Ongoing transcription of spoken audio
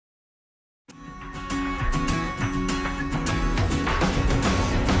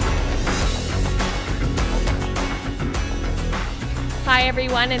Hi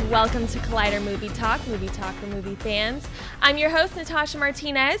everyone, and welcome to Collider Movie Talk for movie fans. I'm your host, Natasha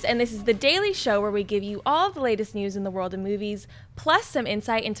Martinez, and this is the daily show where we give you all of the latest news in the world of movies, plus some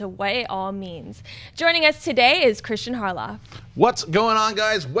insight into what it all means. Joining us today is Kristian Harloff. What's going on,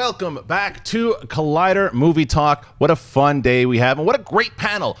 guys? Welcome back to Collider Movie Talk. What a fun day we have, and what a great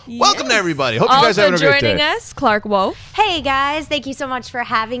panel. Yes. Welcome to everybody. Hope you guys are having a great day. Also joining us, Clarke Wolfe. Hey guys, thank you so much for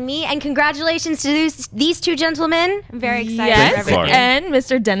having me, and congratulations to these two gentlemen. I'm very excited for everything. And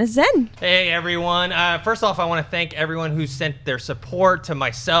Mr. Dennis Tzeng. Hey everyone. First off, I want to thank everyone who sent their support to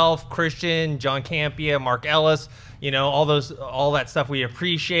myself, Kristian, John Campia, Mark Ellis. You know, all that stuff we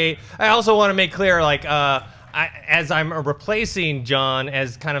appreciate. I also want to make clear, like, as I'm replacing John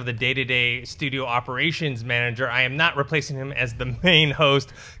as kind of the day-to-day studio operations manager, I am not replacing him as the main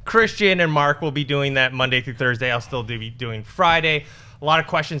host. Kristian and Mark will be doing that Monday through Thursday. I'll still be doing Friday. A lot of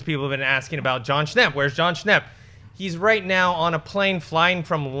questions people have been asking about Jon Schnepp. Where's Jon Schnepp? He's right now on a plane flying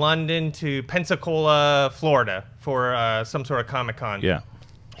from London to Pensacola, Florida for some sort of Comic-Con. Yeah.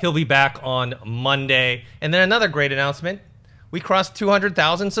 He'll be back on Monday. And then another great announcement. We crossed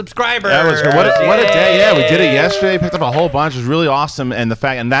 200,000 subscribers. That was good. What a day. Yeah, we did it yesterday. Picked up a whole bunch. It was really awesome. And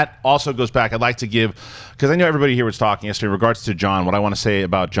that also goes back. I'd like to give, because I know everybody here was talking yesterday in regards to John, what I want to say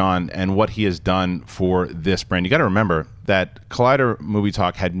about John and what he has done for this brand. You got to remember that Collider Movie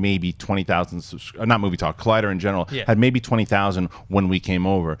Talk had maybe 20,000, not Movie Talk, Collider in general, had maybe 20,000 when we came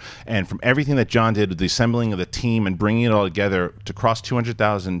over. And from everything that John did with the assembling of the team and bringing it all together to cross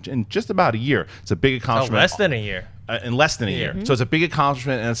 200,000 in just about a year, it's a big accomplishment. Oh, less than a year. In less than a year. So it's a big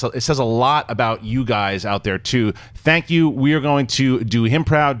accomplishment, and it says a lot about you guys out there, too. Thank you. We are going to do him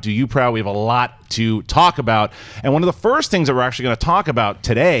proud, do you proud. We have a lot to talk about. And one of the first things that we're actually going to talk about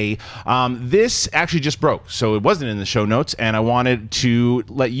today, this actually just broke, so it wasn't in the show notes, and I wanted to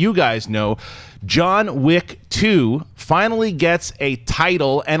let you guys know John Wick 2 finally gets a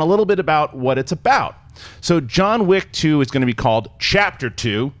title and a little bit about what it's about. So John Wick 2 is going to be called Chapter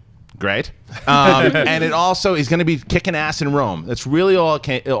 2. Great. And it also is going to be kicking ass in Rome. That's really all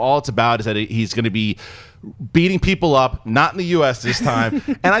it's about, is that he's going to be beating people up, not in the U.S. this time.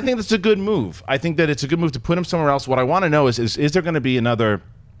 And I think that's a good move. I think that it's a good move to put him somewhere else. What I want to know is there going to be another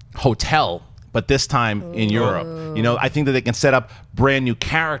hotel, but this time in Europe? You know, I think that they can set up brand new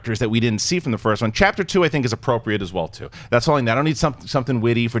characters that we didn't see from the first one. Chapter 2, I think, is appropriate as well, too. That's all I need. I don't need something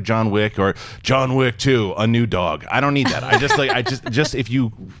witty for John Wick or John Wick 2, a new dog. I don't need that. I just like, just if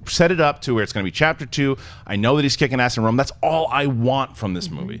you set it up to where it's going to be Chapter 2, I know that he's kicking ass in Rome. That's all I want from this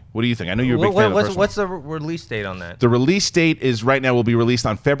movie. What do you think? I know you're a big fan of the first one. What's the release date on that? The release date is right now will be released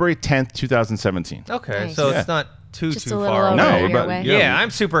on February 10th, 2017. Okay, nice. so it's not too over far away. No, your but way. Yeah, I'm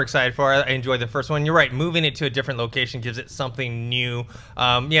super excited for it. I enjoyed the first one. You're right. Moving it to a different location gives it something new.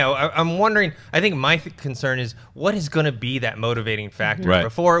 I'm wondering, I think my concern is what is going to be that motivating factor? Right.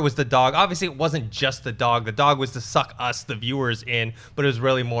 Before it was the dog. Obviously, it wasn't just the dog. The dog was to suck us, the viewers, in, but it was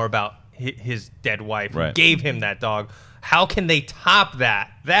really more about his dead wife who gave him that dog. How can they top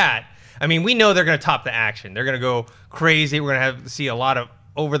that? I mean, we know they're going to top the action. They're going to go crazy. We're going to see a lot of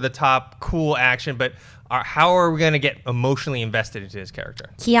over-the-top, cool action, but how are we going to get emotionally invested into his character?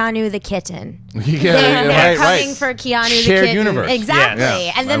 Keanu the kitten. They're coming for Keanu the Shared kitten. universe. Exactly.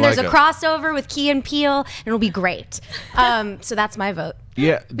 Yeah. And then there's a crossover with Key and Peele, and it'll be great. So that's my vote.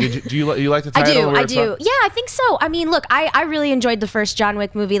 Yeah. Do you like the title? I do. Yeah, I think so. I mean, look, I really enjoyed the first John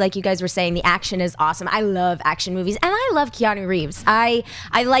Wick movie. Like you guys were saying, the action is awesome. I love action movies, and I love Keanu Reeves. I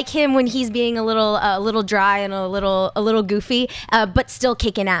like him when he's being a little dry and a little goofy, but still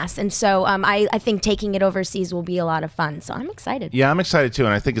kicking ass. And so I think taking it overseas will be a lot of fun. So I'm excited. Yeah, I'm excited too.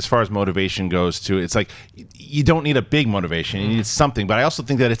 And I think as far as motivation goes too, it's like you don't need a big motivation. You need something. But I also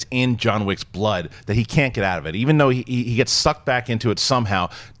think that it's in John Wick's blood that he can't get out of it. Even though he gets sucked back into it somehow.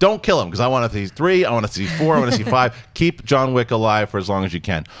 Don't kill him, because I want to see 3, I want to see 4, I want to see 5. Keep John Wick alive for as long as you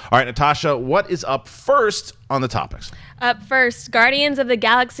can. All right, Natasha, what is up first on the topics? Up first, Guardians of the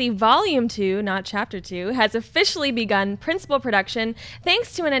Galaxy Volume 2, not Chapter 2, has officially begun principal production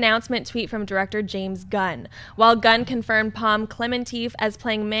thanks to an announcement tweet from director James Gunn. While Gunn confirmed Pom Klementieff as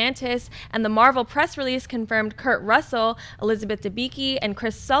playing Mantis, and the Marvel press release confirmed Kurt Russell, Elizabeth Debicki, and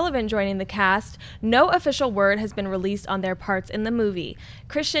Chris Sullivan joining the cast, no official word has been released on their parts in the movie.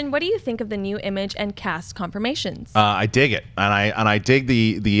 Kristian, what do you think of the new image and cast confirmations? I dig it, and I dig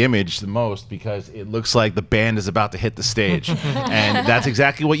the image the most because it looks like the band is about to hit the stage. And that's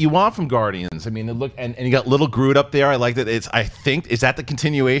exactly what you want from Guardians. I mean, look, and you got little Groot up there. I like that. I think, is that the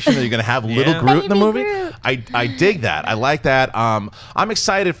continuation? That you're going to have little Groot in the movie? I dig that. I like that. I'm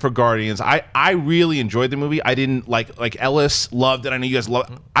excited for Guardians. I really enjoyed the movie. I didn't like Ellis loved it. I know you guys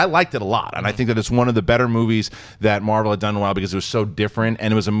love it. I liked it a lot. And I think that it's one of the better movies that Marvel had done in a while because it was so different.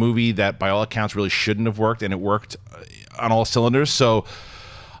 And it was a movie that by all accounts really shouldn't have worked, and it worked on all cylinders. So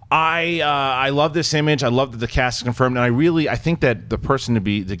I love this image. I love that the cast is confirmed, and I think that the person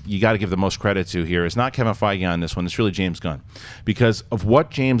you got to give the most credit to here is not Kevin Feige on this one. It's really James Gunn, because of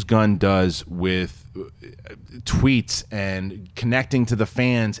what James Gunn does with tweets and connecting to the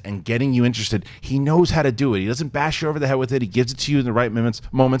fans and getting you interested. He knows how to do it. He doesn't bash you over the head with it. He gives it to you in the right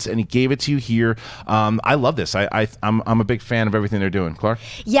moments, and he gave it to you here. I love this. I'm a big fan of everything they're doing. Clarke?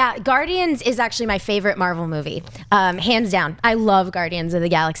 Yeah, Guardians is actually my favorite Marvel movie, hands down. I love Guardians of the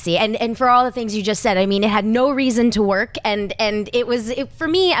Galaxy, and for all the things you just said, I mean, it had no reason to work, and it was for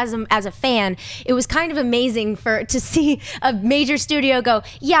me as a fan, it was kind of amazing to see a major studio go,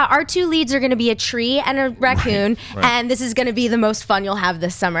 yeah, our two leads are going to be a tree and a raccoon, right. And this is going to be the most fun you'll have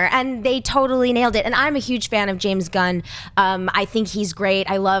this summer. And they totally nailed it. And I'm a huge fan of James Gunn. I think he's great.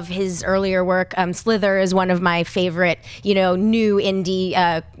 I love his earlier work. Slither is one of my favorite, new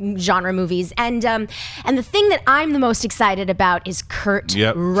indie genre movies. And the thing that I'm the most excited about is Kurt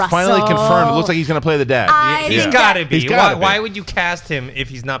Russell. Finally confirmed. It looks like he's going to play the dad. He's got to be. Why would you cast him if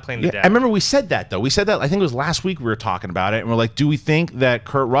he's not playing the dad? I remember we said that, though. We said that, I think it was last week we were talking about it, and we're like, do we think that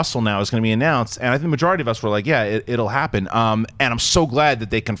Kurt Russell now is going to be announced? And I think the majority of us were like, yeah, it'll happen. And I'm so glad that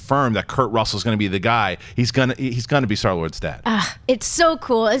they confirmed that Kurt Russell's going to be the guy. He's gonna be Star-Lord's dad. It's so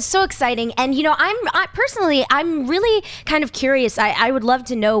cool. It's so exciting. And I'm really kind of curious. I would love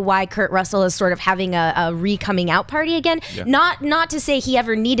to know why Kurt Russell is sort of having a re-coming out party again. Yeah. Not to say he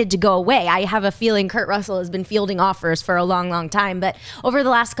ever needed to go away. I have a feeling Kurt Russell has been fielding offers for a long, long time. But over the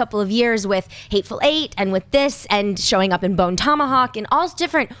last couple of years with Hateful Eight and with this and showing up in Bone Tomahawk and all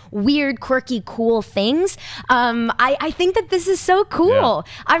different weird, quirky, cool things, I think that this is so cool.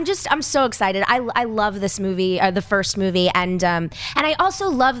 Yeah. I'm so excited. I love this movie, the first movie, and I also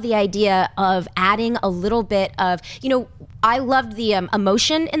love the idea of adding a little bit of, I loved the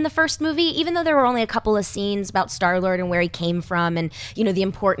emotion in the first movie, even though there were only a couple of scenes about Star-Lord and where he came from and, the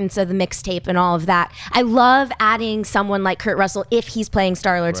importance of the mixtape and all of that. I love adding someone like Kurt Russell, if he's playing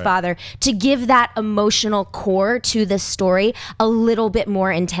Star-Lord's father, to give that emotional core to this story a little bit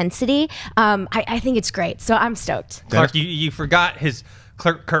more intensity. I think it's great, so I'm stoked. Clarke, you forgot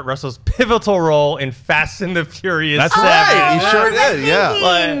Kurt Russell's pivotal role in Fast and the Furious. That's right. He sure did.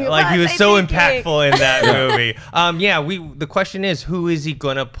 Yeah. Like he was so impactful in that movie. The question is, who is he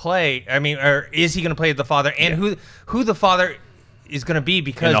going to play? I mean, or is he going to play the father? And who the father is going to be,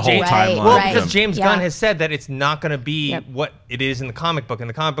 because because James Gunn has said that it's not going to be what it is in the comic book. In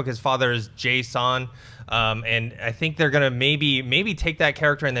the comic book, his father is Jason. And I think they're gonna maybe take that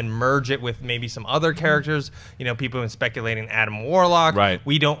character and then merge it with maybe some other characters. People have been speculating Adam Warlock. Right.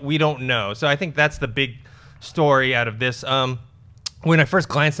 We don't know. So I think that's the big story out of this. When I first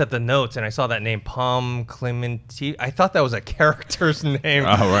glanced at the notes and I saw that name, Pom Clementi, I thought that was a character's name.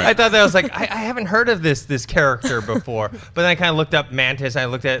 Oh, right. I thought that was like, I haven't heard of this character before. But then I kind of looked up Mantis. I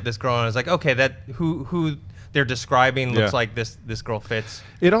looked at this girl and I was like, okay, that who they're describing looks like this girl fits.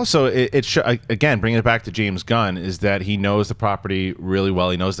 It also again, bringing it back to James Gunn, is that he knows the property really well.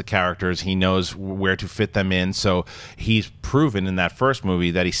 He knows the characters. He knows where to fit them in. So he's proven in that first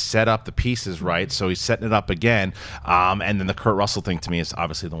movie that he set up the pieces right. So he's setting it up again. And then the Kurt Russell thing to me is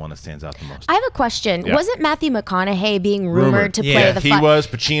obviously the one that stands out the most. I have a question. Yeah. Wasn't Matthew McConaughey being rumored to play the father? He was.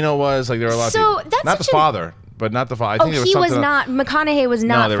 Pacino was. Like, there were a lot of people. Not the father. But not the father. I think he was not. McConaughey was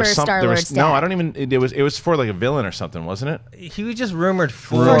not for Star-Lord's dad. No, I don't even. It was for like a villain or something, wasn't it? He was just rumored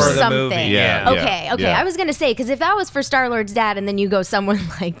for the something. movie. Yeah. Okay. I was gonna say, because if that was for Star-Lord's dad, and then you go someone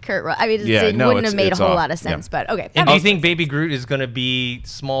like Kurt Russell, I mean, it wouldn't have made a whole lot of sense. But okay. And do you think Baby Groot is gonna be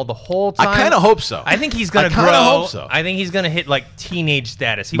small the whole time? I kind of hope so. I think he's gonna grow. I hope so. I think he's gonna hit like teenage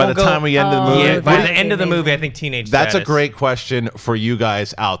status. By the time we end the movie. By the end of the movie, I think teenage. That's status. a great question for you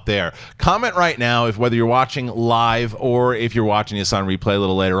guys out there. Comment right now if whether you're watching live or if you're watching this on replay a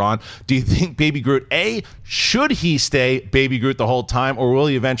little later on. Do you think Baby Groot, should he stay Baby Groot the whole time, or will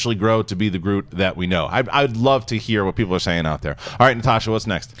he eventually grow to be the Groot that we know? I'd love to hear what people are saying out there. All right, Natasha, what's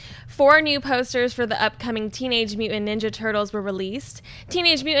next? 4 new posters for the upcoming Teenage Mutant Ninja Turtles were released.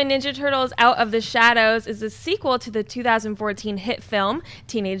 Teenage Mutant Ninja Turtles Out of the Shadows is a sequel to the 2014 hit film,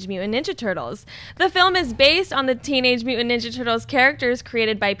 Teenage Mutant Ninja Turtles. The film is based on the Teenage Mutant Ninja Turtles characters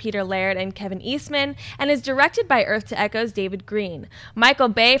created by Peter Laird and Kevin Eastman, and is directed directed by Earth to Echo's David Green. Michael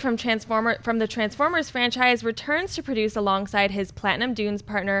Bay from the Transformers franchise returns to produce alongside his Platinum Dunes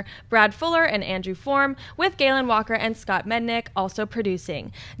partner Brad Fuller and Andrew Form, with Galen Walker and Scott Mednick also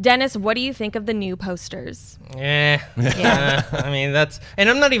producing. Dennis, what do you think of the new posters? I mean, and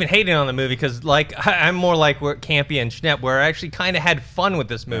I'm not even hating on the movie, because I'm more like Campy and Schnepp, where I actually kind of had fun with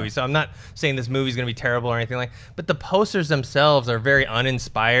this movie. So I'm not saying this movie's going to be terrible or anything but the posters themselves are very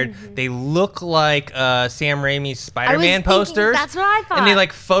uninspired. They look like Sam Raimi's Spider-Man posters. That's what I thought. And they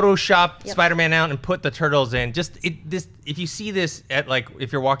Photoshop Spider-Man out and put the turtles in. If you see this at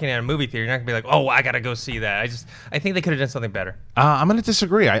if you're walking in a movie theater, you're not gonna be like, oh, I gotta go see that. I think they could have done something better. I'm gonna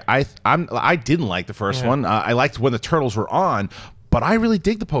disagree. I didn't like the first one. I liked when the turtles were on. But I really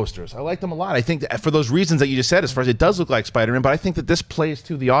dig the posters. I like them a lot. I think that for those reasons that you just said, as far as it does look like Spider-Man, but I think that this plays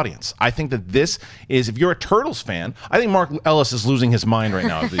to the audience. I think that this is, if you're a Turtles fan, I think Mark Ellis is losing his mind right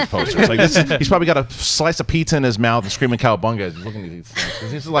now with these posters. He's probably got a slice of pizza in his mouth and screaming cowabunga as he's looking at these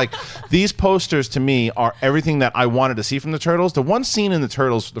things. These posters to me are everything that I wanted to see from the Turtles. The one scene in the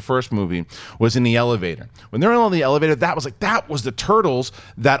Turtles, the first movie, was in the elevator. When they're in the elevator, that was the Turtles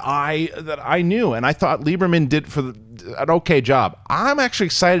that I knew, and I thought Lieberman did an okay job. I'm actually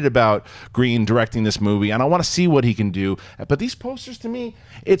excited about Green directing this movie, and I want to see what he can do. But these posters, to me,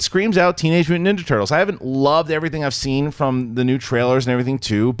 it screams out Teenage Mutant Ninja Turtles. I haven't loved everything I've seen from the new trailers and everything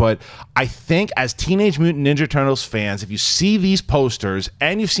too, but I think as Teenage Mutant Ninja Turtles fans, if you see these posters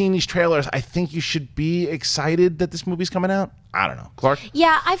and you've seen these trailers, I think you should be excited that this movie's coming out. I don't know. Clarke?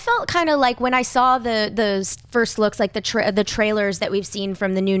 Yeah, I felt kind of like when I saw the first looks, the trailers that we've seen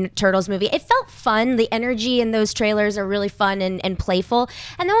from the new Turtles movie, it felt fun. The energy in those trailers are really fun and playful.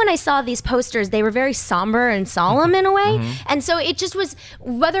 And then when I saw these posters, they were very somber and solemn in a way. And so it just was,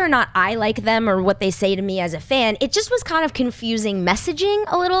 whether or not I like them or what they say to me as a fan, it just was kind of confusing messaging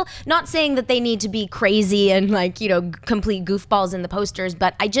a little. Not saying that they need to be crazy and complete goofballs in the posters,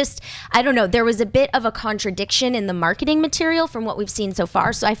 but I don't know. There was a bit of a contradiction in the marketing material from what we've seen so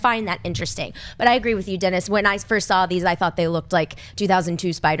far, so I find that interesting. But I agree with you, Dennis. When I first saw these, I thought they looked like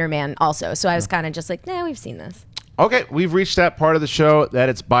 2002 Spider-Man also, so I was kind of just like, nah, we've seen this. Okay, we've reached that part of the show that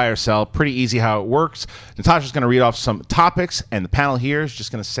it's buy or sell. Pretty easy how it works. Natasha's going to read off some topics, and the panel here is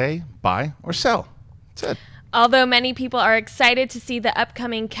just going to say buy or sell. That's it. Although many people are excited to see the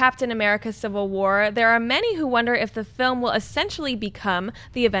upcoming Captain America Civil War, there are many who wonder if the film will essentially become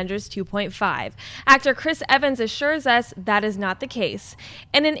the Avengers 2.5. Actor Chris Evans assures us that is not the case.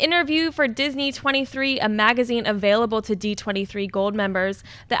 In an interview for Disney 23, a magazine available to D23 Gold members,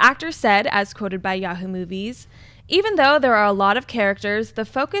 the actor said, as quoted by Yahoo Movies, "Even though there are a lot of characters, the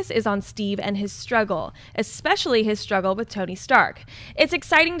focus is on Steve and his struggle, especially his struggle with Tony Stark. It's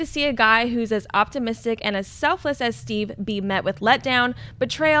exciting to see a guy who's as optimistic and as selfless as Steve be met with letdown,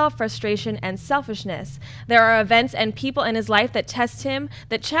 betrayal, frustration, and selfishness. There are events and people in his life that test him,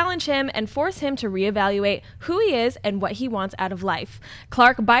 that challenge him, and force him to reevaluate who he is and what he wants out of life."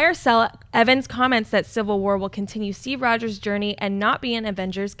 Clarke, buy or sell? Evans comments that Civil War will continue Steve Rogers' journey and not be an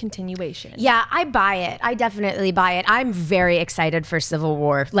Avengers continuation. Yeah, I buy it. I definitely buy it. I'm very excited for Civil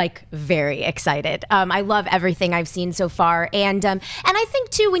War, very excited. I love everything I've seen so far, and I think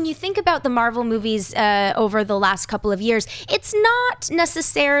too, when you think about the Marvel movies over the last couple of years, it's not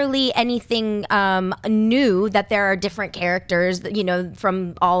necessarily anything new that there are different characters,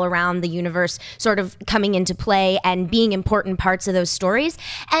 from all around the universe, sort of coming into play and being important parts of those stories.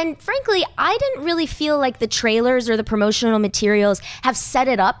 And frankly, I didn't really feel like the trailers or the promotional materials have set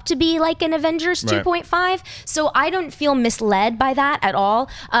it up to be like an Avengers 2.5. So I don't feel misled by that at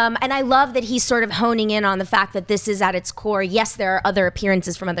all. And I love that he's sort of honing in on the fact that this is at its core. Yes, there are other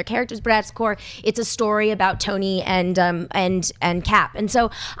appearances from other characters, but at its core, it's a story about Tony and Cap. And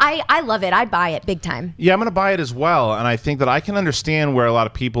so I love it. I buy it big time. Yeah, I'm going to buy it as well. And I think that I can understand where a lot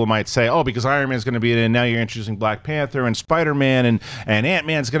of people might say, oh, because Iron Man's going to be in it, and now you're introducing Black Panther and Spider-Man and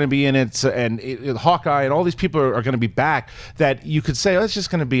Ant-Man's going to be in it, and Hawkeye, and all these people are going to be back, that you could say, oh, it's just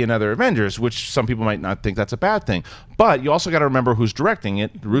going to be another Avengers, which some people might not think that's a bad thing. But you also got to remember who's directing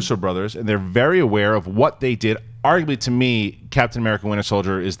it, the Russo brothers, and they're very aware of what they did. Arguably, to me, Captain America Winter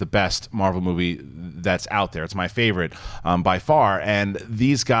Soldier is the best Marvel movie that's out there. It's my favorite by far. And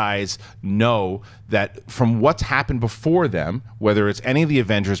these guys know that from what's happened before them, whether it's any of the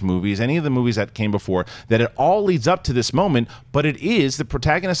Avengers movies, any of the movies that came before, that it all leads up to this moment. But it is, the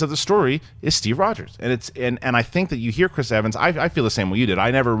protagonist of the story is Steve Rogers. And I think that you hear Chris Evans, I feel the same way you did. I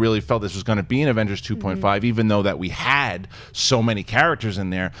never really felt this was going to be an Avengers 2.5, even though that we had so many characters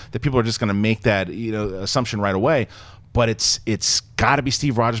in there that people are just going to make that assumption right away. but it's got to be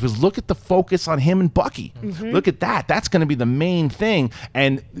Steve Rogers, because look at the focus on him and Bucky. Look at that. That's going to be the main thing.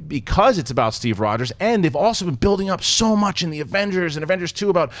 And because it's about Steve Rogers, and they've also been building up so much in the Avengers and Avengers 2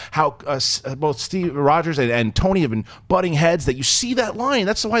 about how both Steve Rogers and Tony have been butting heads, that you see that line.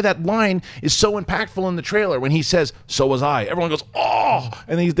 That's why that line is so impactful in the trailer when he says, "So was I." Everyone goes, "Oh!"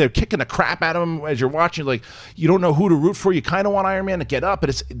 And they're kicking the crap out of him as you're watching. Like, you don't know who to root for. You kind of want Iron Man to get up,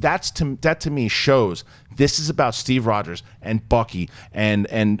 but that to me shows this is about Steve Rogers and Bucky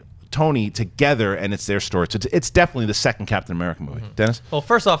and Tony together, and it's their story. So it's definitely the second Captain America movie. Dennis? Well,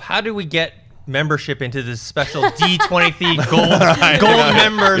 first off, how do we get membership into this special D23 gold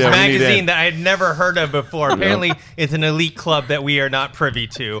members magazine that I had never heard of before? Apparently, it's an elite club that we are not privy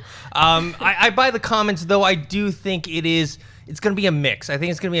to. I buy the comments, though. I do think it's going to be a mix. I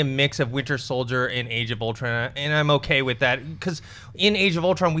think it's going to be a mix of Winter Soldier and Age of Ultron, and I'm okay with that, because in Age of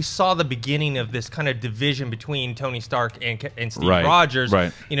Ultron, we saw the beginning of this kind of division between Tony Stark and Steve Rogers.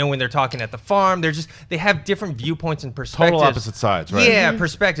 You know, when they're talking at the farm, they have different viewpoints and perspectives. Total opposite sides, right? Yeah,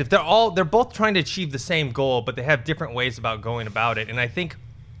 perspective. They're both trying to achieve the same goal, but they have different ways about going about it, and I think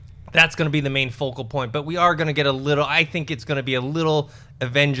that's going to be the main focal point. But we are going to get I think it's going to be a little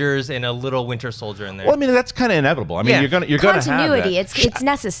Avengers and a little Winter Soldier in there. Well, I mean, that's kind of inevitable. I mean, you're going to have continuity. That. It's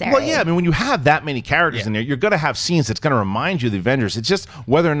necessary. Well, yeah. I mean, when you have that many characters in there, you're going to have scenes that's going to remind you of the Avengers. It's just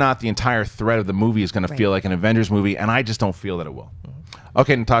whether or not the entire thread of the movie is going to feel like an Avengers movie, and I just don't feel that it will.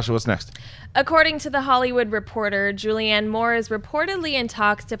 Okay, Natasha, what's next? According to The Hollywood Reporter, Julianne Moore is reportedly in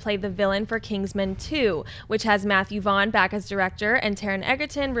talks to play the villain for Kingsman 2, which has Matthew Vaughn back as director and Taron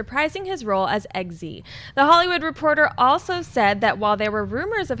Egerton reprising his role as Eggsy. The Hollywood Reporter also said that while there were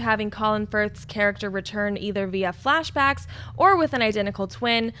rumors of having Colin Firth's character return either via flashbacks or with an identical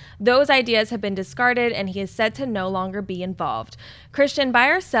twin, those ideas have been discarded and he is said to no longer be involved. Christian, buy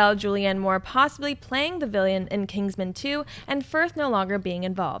or sell Julianne Moore possibly playing the villain in Kingsman 2 and Firth no longer being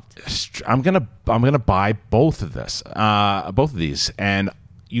involved? I'm gonna buy both of these, and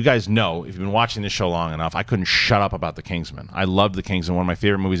you guys know, if you've been watching this show long enough, I couldn't shut up about The Kingsman. I loved The Kingsman, one of my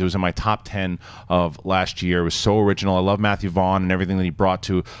favorite movies. It was in my top 10 of last year. It was so original. I love Matthew Vaughn and everything that he brought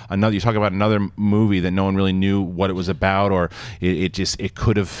to another. You talk about another movie that no one really knew what it was about, or it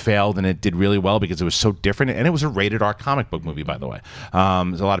could have failed, and it did really well because it was so different. And it was a rated R comic book movie, by the way.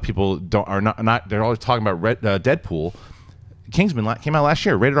 There's a lot of people they're always talking about Deadpool. Kingsman came out last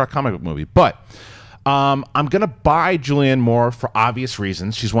year, rated R comic book movie. But I'm going to buy Julianne Moore for obvious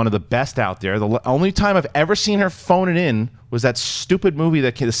reasons. She's one of the best out there. The only time I've ever seen her phone it in was that stupid movie,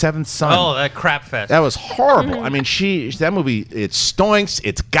 The Seventh Son. Oh, that crap fest. That was horrible. I mean, that movie, it stinks,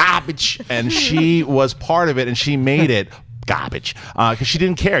 it's garbage, and she was part of it, and she made it garbage because she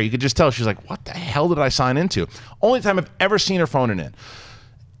didn't care. You could just tell. She was like, what the hell did I sign into? Only time I've ever seen her phone it in.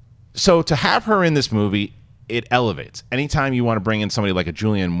 So to have her in this movie, it elevates. Anytime you want to bring in somebody like a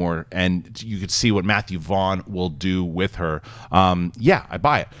Julianne Moore and you could see what Matthew Vaughn will do with her, yeah, I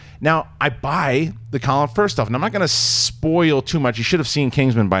buy it. Now, I buy the Colin Firth stuff, and I'm not going to spoil too much. You should have seen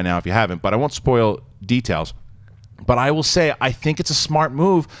Kingsman by now if you haven't, but I won't spoil details. But I will say I think it's a smart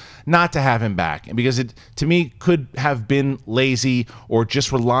move not to have him back, because it, to me, could have been lazy or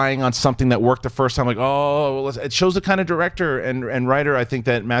just relying on something that worked the first time. Like, oh, well, it shows the kind of director and writer I think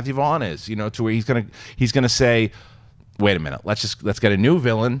that Matthew Vaughn is. You know, to where he's gonna say, wait a minute, let's get a new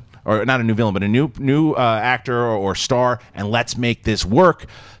villain, or not a new villain, but a new actor or star, and let's make this work.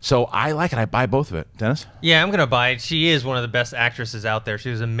 So I like it. I buy both of it. Dennis? Yeah, I'm going to buy it. She is one of the best actresses out there.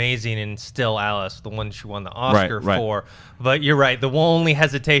 She was amazing in Still Alice, the one she won the Oscar for. But you're right. The only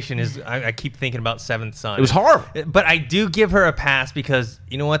hesitation is I keep thinking about Seventh Son. It was horrible. But I do give her a pass because,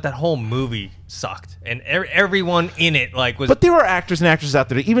 you know what, that whole movie sucked. And everyone in it was... But there are actors and actresses out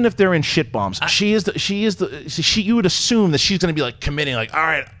there, even if they're in shit bombs, you would assume that she's going to be committing, all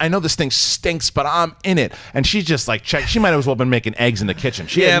right, I know this thing stinks, but I'm in it. And she's just she might as well have been making eggs in the kitchen.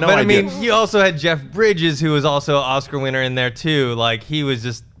 She had no idea. I mean, you also had Jeff Bridges, who was also an Oscar winner in there too. He was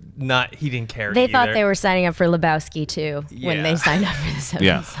just he didn't care. They thought they were signing up for Lebowski too when they signed up for the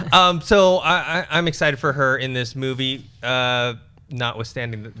Seventh Son. So I'm excited for her in this movie,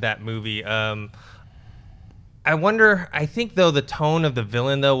 notwithstanding that movie. I think though the tone of the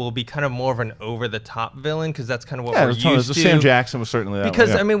villain will be kind of more of an over-the-top villain, because that's kind of what we're used to. Sam Jackson was certainly that because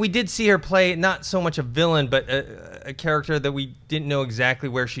one, I mean, we did see her play not so much a villain, but a character that we didn't know exactly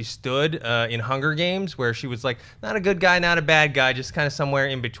where she stood in Hunger Games, where she was not a good guy, not a bad guy, just kind of somewhere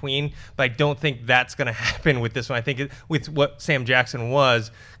in between. But I don't think that's going to happen with this one. I think with what Sam Jackson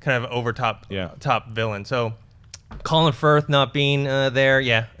was, kind of top villain. So Colin Firth not being there,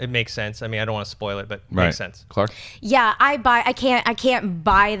 yeah, it makes sense. I mean, I don't want to spoil it, but it makes sense. Clarke? Yeah, I can't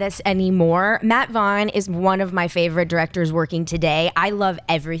buy this anymore. Matt Vaughn is one of my favorite directors working today. I love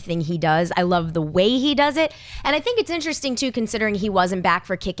everything he does. I love the way he does it. And I think it's interesting too, considering he wasn't back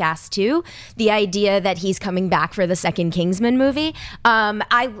for Kick-Ass 2, the idea that he's coming back for the second Kingsman movie.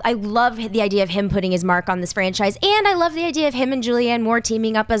 I love the idea of him putting his mark on this franchise, and I love the idea of him and Julianne Moore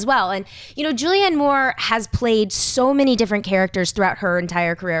teaming up as well. And you know, Julianne Moore has played so many different characters throughout her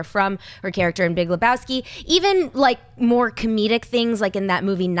entire career, from her character in Big Lebowski, even like more comedic things like in that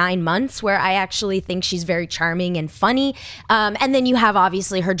movie 9 Months, where I actually think she's very charming and funny. And then you have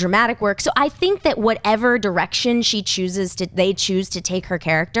obviously her dramatic work. So I think that whatever direction they choose to take her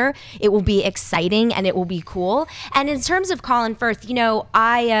character, it will be exciting and it will be cool. And in terms of Colin Firth, you know,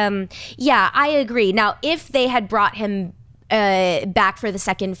 I agree. Now, if they had brought him back for the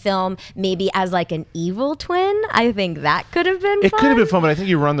second film, maybe as like an evil twin, I think that could have been fun. It could have been fun, but I think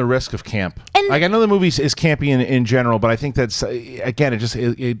you run the risk of camp. And like, I know the movie is campy in general, but I think that's, again,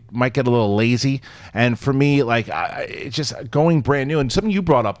 it might get a little lazy. And for me, like, it's just going brand new. And something you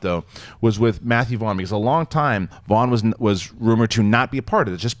brought up, though, was with Matthew Vaughn, because a long time, Vaughn was rumored to not be a part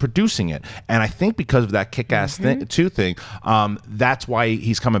of it, just producing it. And I think because of that Kick-Ass 2 thing, that's why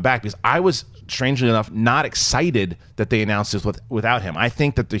he's coming back, because I was, strangely enough, not excited that they announced this without him. I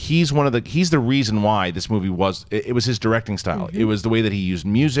think that he's the reason why this movie was. It was his directing style. It was the way that he used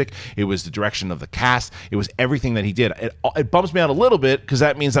music. It was the direction of the cast. It was everything that he did. It bums me out a little bit, because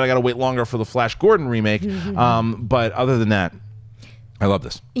that means that I got to wait longer for the Flash Gordon remake. But other than that, I love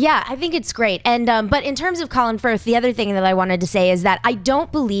this. Yeah, I think it's great. And but in terms of Colin Firth, the other thing that I wanted to say is that I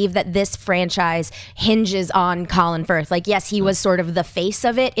don't believe that this franchise hinges on Colin Firth. Like, yes, he was sort of the face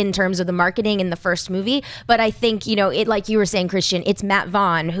of it in terms of the marketing in the first movie, but I think, you know, it, like you were saying, Kristian, it's Matt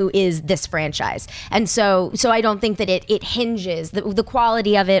Vaughn who is this franchise. And so I don't think that it hinges, the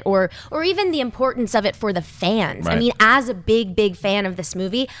quality of it or even the importance of it for the fans. Right. I mean, as a big fan of this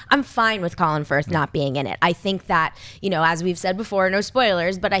movie, I'm fine with Colin Firth not being in it. I think that, you know, as we've said before, no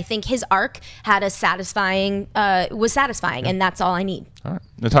spoilers, but I think his arc had was satisfying, and that's all I need. All right.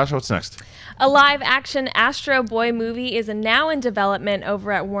 Natasha, what's next? A live-action Astro-Boy movie is now in development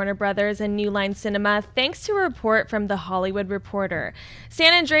over at Warner Brothers and New Line Cinema, thanks to a report from The Hollywood Reporter.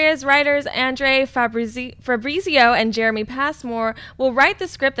 San Andreas writers Andre Fabrizio and Jeremy Passmore will write the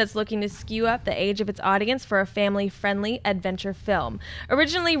script that's looking to skew up the age of its audience for a family-friendly adventure film.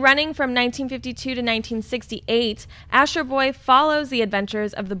 Originally running from 1952 to 1968, Astro-Boy follows the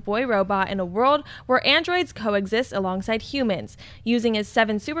adventures of the boy robot in a world where androids coexist alongside humans, using his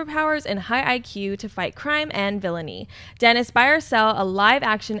 7 superpowers and high IQ to fight crime and villainy. Dennis, buy or sell a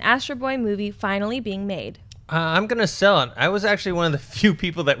live-action Astro-Boy movie finally being made? I'm gonna sell it. I was actually one of the few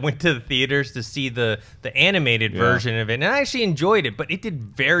people that went to the theaters to see the animated version of it, and I actually enjoyed it. But it did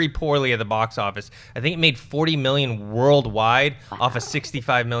very poorly at the box office. I think it made $40 million worldwide off a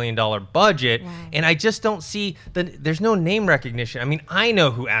 $65 million budget, and I just don't see there's no name recognition. I mean, I know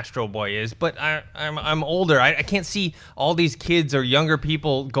who Astro Boy is, but I'm older. I can't see all these kids or younger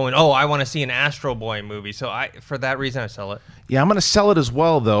people going, "Oh, I want to see an Astro Boy movie." So for that reason, I sell it. Yeah, I'm going to sell it as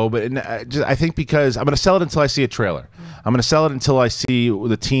well, though. But I think because I'm going to sell it until I see a trailer. I'm going to sell it until I see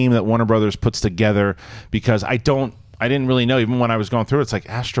the team that Warner Brothers puts together, because I didn't really know. Even when I was going through it, it's like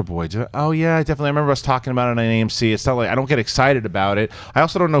Astro Boy. Oh yeah, I remember us talking about it on AMC. It's not like I don't get excited about it. I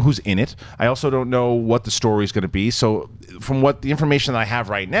also don't know who's in it. I also don't know what the story is going to be. So from what the information that I have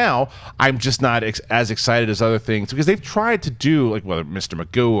right now, I'm just not as excited as other things, because they've tried to do, like, whether Mr.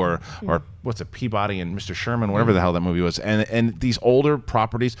 Magoo or what's it, Peabody and Mr. Sherman, whatever the hell that movie was, and these older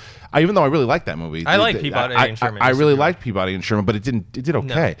properties. Even though I really like that movie, I like Peabody and Sherman. I really liked Peabody and Sherman, but it did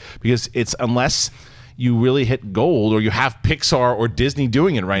okay, because it's, unless you really hit gold, or you have Pixar or Disney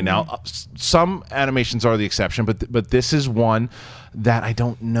doing it right now. Some animations are the exception, but this is one that I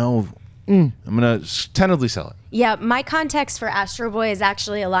don't know. I'm going to tentatively sell it. Yeah, my context for Astro Boy is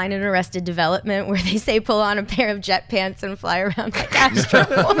actually a line in Arrested Development where they say pull on a pair of jet pants and fly around like Astro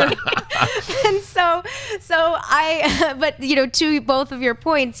Boy. And but you know, to both of your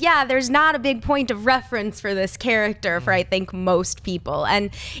points, yeah, there's not a big point of reference for this character for, I think, most people. And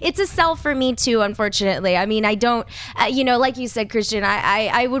it's a sell for me too, unfortunately. I mean, I don't, you know, like you said, Kristian,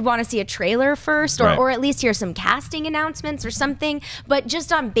 I would want to see a trailer first, or at least hear some casting announcements or something. But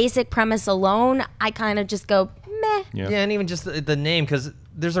just on basic premise alone, I kind of just go, meh. Yeah, and even just the name, because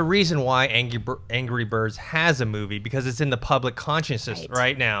there's a reason why Angry Birds has a movie, because it's in the public consciousness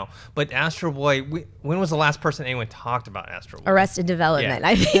right now. But Astro Boy, when was the last person anyone talked about Astro Boy? Arrested Development,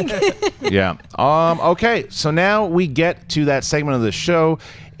 I think. Yeah. Okay, so now we get to that segment of the show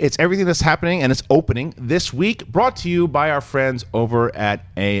It's everything that's happening, and it's opening this week, brought to you by our friends over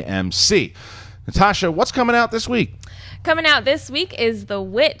at AMC. Natasha, what's coming out this week? Coming out this week is The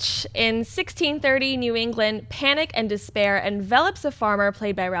Witch. In 1630 New England, panic and despair envelops a farmer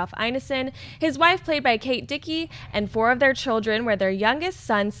played by Ralph Ineson, his wife played by Kate Dickie, and 4 of their children, where their youngest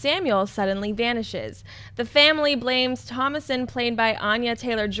son Samuel suddenly vanishes. The family blames Thomasin, played by Anya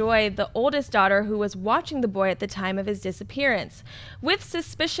Taylor-Joy, the oldest daughter who was watching the boy at the time of his disappearance. With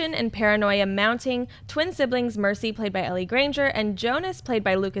suspicion and paranoia mounting, twin siblings Mercy, played by Ellie Granger, and Jonas, played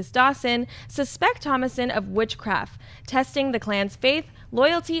by Lucas Dawson, suspect Thomasin of witchcraft, testing the clan's faith,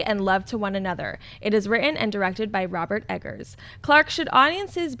 loyalty, and love to one another. It is written and directed by Robert Eggers. Clarke, should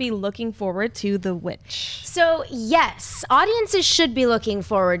audiences be looking forward to The Witch? So, yes, audiences should be looking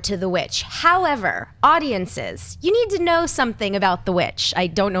forward to The Witch. However, audiences, you need to know something about The Witch. I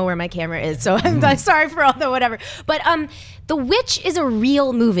don't know where my camera is, so I'm sorry for all the whatever. But The Witch is a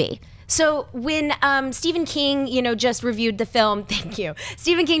real movie. So when Stephen King, just reviewed the film, thank you.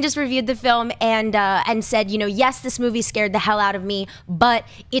 Stephen King just reviewed the film and said, yes, this movie scared the hell out of me, but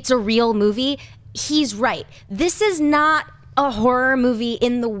it's a real movie. He's right. This is not a horror movie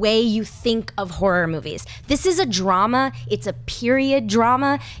in the way you think of horror movies. This is a drama. It's a period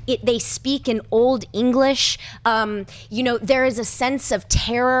drama. They speak in Old English. There is a sense of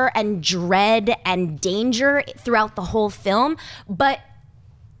terror and dread and danger throughout the whole film, but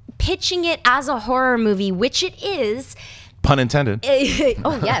pitching it as a horror movie, which it is. Pun intended.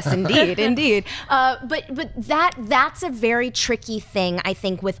 Oh yes, indeed, indeed. But that's a very tricky thing, I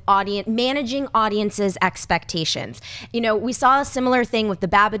think, with managing audiences' expectations. We saw a similar thing with The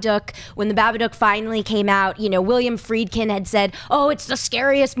Babadook. When The Babadook finally came out, William Friedkin had said, "Oh, it's the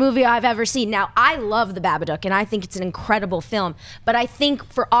scariest movie I've ever seen." Now, I love The Babadook, and I think it's an incredible film. But I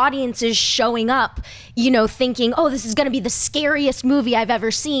think for audiences showing up, thinking, "Oh, this is going to be the scariest movie I've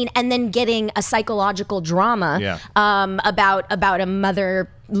ever seen," and then getting a psychological drama about a mother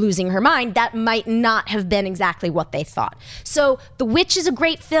losing her mind, that might not have been exactly what they thought. So The Witch is a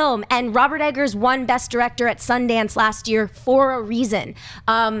great film, and Robert Eggers won Best Director at Sundance last year for a reason.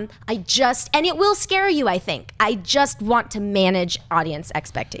 And it will scare you, I think. I just want to manage audience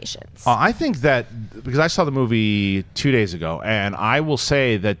expectations. I think that, because I saw the movie 2 days ago, and I will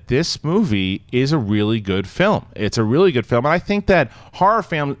say that this movie is a really good film. It's a really good film, and I think that horror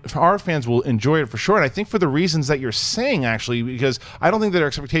fans will enjoy it for sure, and I think for the reasons that you're saying, actually, because I don't think that their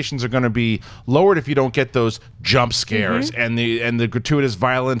expectations are going to be lowered if you don't get those jump scares and the gratuitous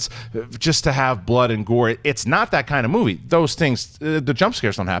violence just to have blood and gore. It's not that kind of movie. Those things, the jump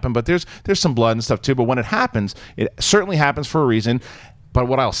scares don't happen, but there's some blood and stuff too. But when it happens, it certainly happens for a reason. But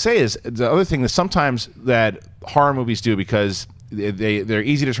what I'll say is, the other thing that sometimes that horror movies do, because they're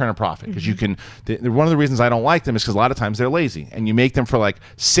easy to turn a profit, because you can. One of the reasons I don't like them is because a lot of times they're lazy, and you make them for like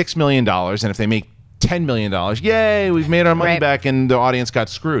 $6 million, and if they make $10 million, yay, we've made our money back, and the audience got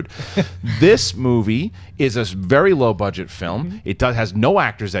screwed. This movie is a very low budget film. It has no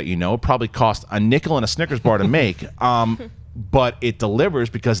actors that It probably cost a nickel and a Snickers bar to make. But it delivers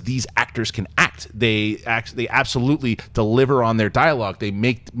because these actors can act. They absolutely deliver on their dialogue. They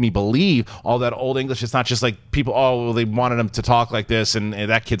make me believe all that Old English. It's not just like people, they wanted them to talk like this, and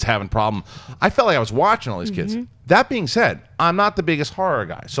that kid's having a problem. I felt like I was watching all these kids. That being said, I'm not the biggest horror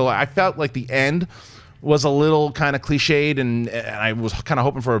guy, so I felt like the end was a little kind of cliched, and I was kind of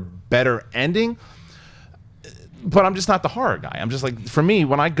hoping for a better ending. But I'm just not the horror guy. I'm just like, for me,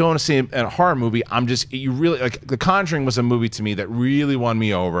 when I go and see a horror movie, you really, like, The Conjuring was a movie to me that really won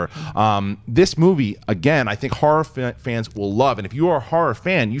me over. This movie, again, I think horror fans will love. And if you are a horror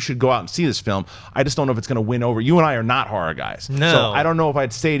fan, you should go out and see this film. I just don't know if it's going to win over. You and I are not horror guys. No. So I don't know if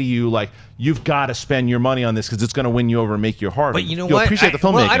I'd say to you, like, you've got to spend your money on this because it's going to win you over and make you a horror. But you know You'll what? appreciate the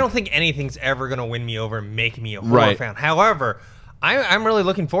filmmaking. Well, I don't think anything's ever going to win me over and make me a horror fan. However, I'm really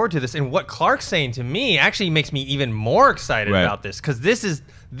looking forward to this, and what Clarke's saying to me actually makes me even more excited about this, because this is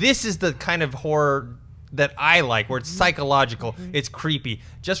the kind of horror that I like, where it's psychological, it's creepy.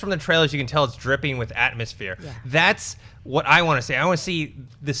 Just from the trailers, you can tell it's dripping with atmosphere. That's what I want to see. I want to see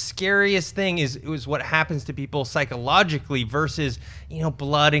the scariest thing is what happens to people psychologically versus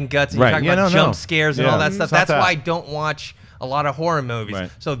blood and guts. And you're talking about jump scares and all that stuff. That's why I don't watch a lot of horror movies.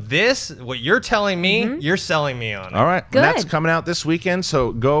 So what you're telling me, you're selling me on it. All right. Good. That's coming out this weekend,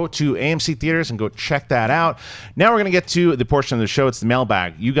 so go to AMC Theaters and go check that out. Now we're going to get to the portion of the show. It's the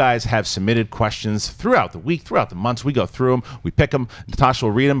mailbag. You guys have submitted questions throughout the week, throughout the months. We go through them. We pick them. Natasha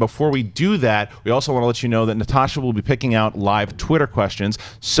will read them. Before we do that, we also want to let you know that Natasha will be picking out live Twitter questions.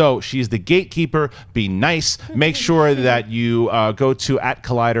 So she's the gatekeeper. Be nice. Make sure that you go to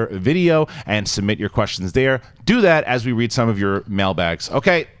 @Collider Video and submit your questions there. do that as we read some of your mailbags.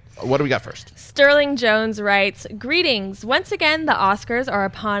 Okay, what do we got first? Sterling Jones writes, "Greetings. Once again, the Oscars are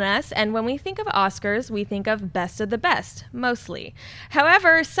upon us, and when we think of Oscars, we think of best of the best, mostly.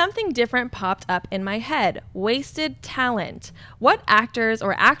 However, something different popped up in my head. Wasted talent. What actors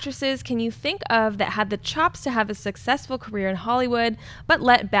or actresses can you think of that had the chops to have a successful career in Hollywood, but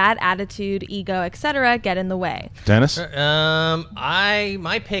let bad attitude, ego, etc. get in the way?" Dennis?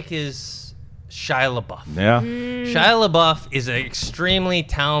 My pick is Shia LaBeouf. Yeah. Shia LaBeouf is an extremely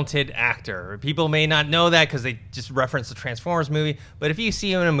talented actor. People may not know that because they just reference the Transformers movie, but if you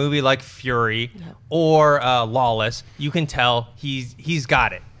see him in a movie like Fury or Lawless, you can tell he's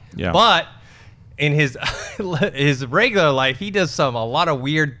got it. Yeah. But in his his regular life, he does a lot of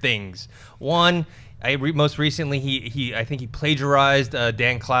weird things. One, most recently, I think he plagiarized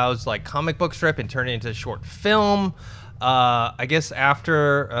Dan Clow's comic book strip and turned it into a short film. I guess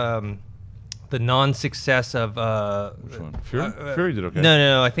after the non-success of Fury did okay.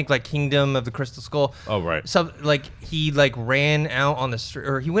 No, I think Kingdom of the Crystal Skull. Oh, right. So he ran out on the street,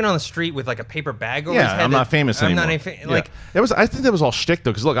 or he went on the street with a paper bag over his head. I'm not famous anymore. I think that was all shtick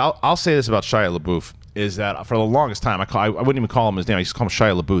though, because look, I'll say this about Shia LaBeouf is that for the longest time I wouldn't even call him his name. I used to call him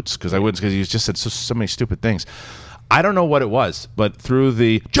Shia LaBoots because he just said so many stupid things. I don't know what it was, but through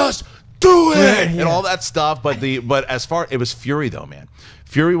the just do it and all that stuff. But as far it was Fury though, man.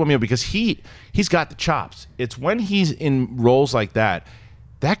 Fury won me over because he's got the chops. It's when he's in roles like that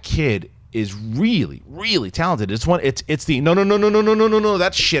kid is really, really talented. It's the no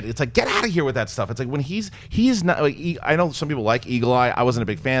that shit. It's like, get out of here with that stuff. It's like when he is not I know some people like Eagle Eye. I wasn't a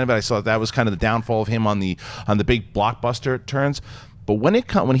big fan of it. I saw that was kind of the downfall of him on the big blockbuster turns. But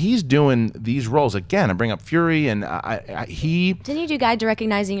when he's doing these roles again, I bring up Fury, and he didn't you do Guide to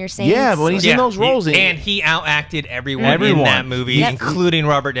Recognizing Your Saints? Yeah, but when he's in those roles, and he outacted everyone in that movie, including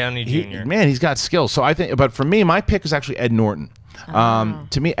Robert Downey Jr. Man, he's got skills. So I think, but for me, my pick is actually Ed Norton.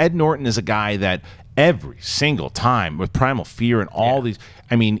 To me, Ed Norton is a guy that every single time with Primal Fear and all these,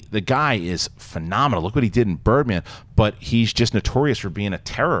 I mean, the guy is phenomenal. Look what he did in Birdman, but he's just notorious for being a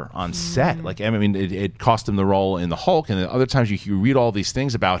terror on set. It cost him the role in the Hulk, and other times you read all these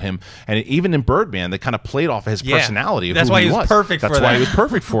things about him, and even in Birdman, they kind of played off of his personality. That's why he was perfect for that. That's why he was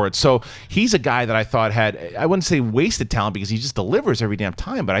perfect for it. So he's a guy that I thought had, I wouldn't say wasted talent because he just delivers every damn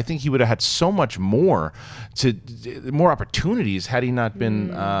time, but I think he would have had so much more opportunities had he not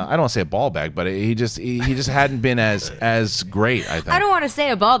been, I don't want to say a ball bag, but he just hadn't been as great, I think. I don't want to say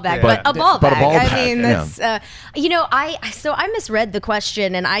a ball bag, but a ball bag. I mean, that's so I misread the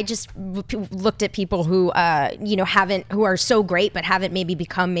question, and I just looked at people who who are so great but haven't maybe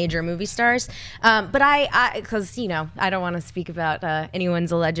become major movie stars. But because I don't want to speak about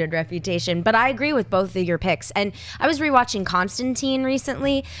anyone's alleged reputation, but I agree with both of your picks. And I was rewatching Constantine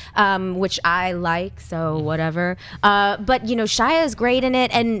recently, which I like, so whatever. But Shia is great in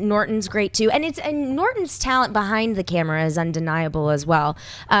it, and Norton's great too, and Norton's talent behind the camera is undeniable as well.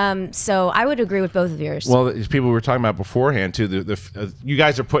 So I would agree with both of yours. Well, these people we were talking about beforehand too. You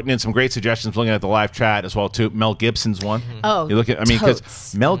guys are putting in some great suggestions, looking at the live chat as well too. Mel Gibson's one. Oh, you look at,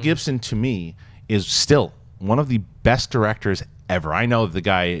 because Mel Gibson to me is still one of the best directors ever. I know the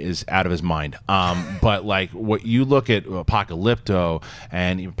guy is out of his mind, but what you look at Apocalypto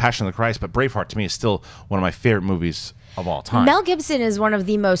and even Passion of the Christ, but Braveheart to me is still one of my favorite movies of all time. Mel Gibson is one of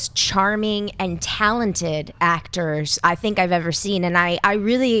the most charming and talented actors I think I've ever seen, and I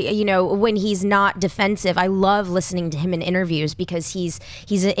really, when he's not defensive, I love listening to him in interviews because he's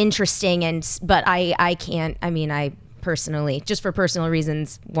interesting, but I can't. I mean, I personally, just for personal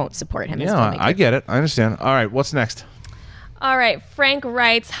reasons, won't support him. Yeah, I get it. I understand. All right, what's next? All right, Frank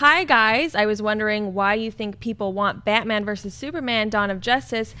writes, "Hi guys, I was wondering why you think people want Batman vs. Superman Dawn of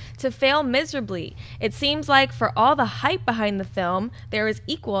Justice to fail miserably. It seems like for all the hype behind the film, there is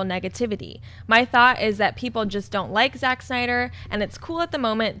equal negativity. My thought is that people just don't like Zack Snyder, and it's cool at the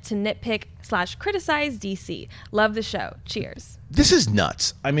moment to nitpick/criticize DC. Love the show. Cheers." This is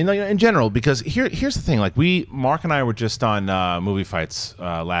nuts. I mean, in general, because here's the thing. Mark and I were just on Movie Fights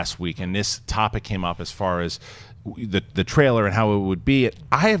last week, and this topic came up as far as the trailer and how it would be.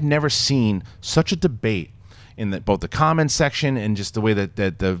 I have never seen such a debate in both the comments section and just the way that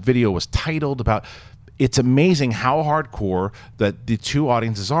the video was titled about. It's amazing how hardcore that the two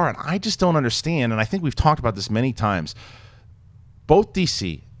audiences are, and I just don't understand, and I think we've talked about this many times. Both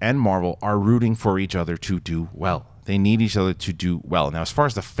DC and Marvel are rooting for each other to do well. They need each other to do well. Now, as far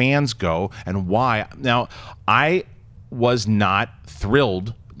as the fans go and why, now, I was not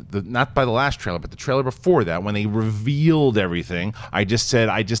thrilled not by the last trailer, but the trailer before that, when they revealed everything, I just said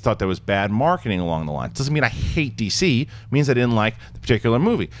I just thought there was bad marketing along the line. It doesn't mean I hate DC. It means I didn't like the particular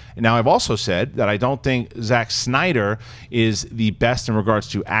movie. And now I've also said that I don't think Zack Snyder is the best in regards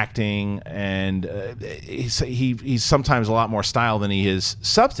to acting, and he's sometimes a lot more style than he is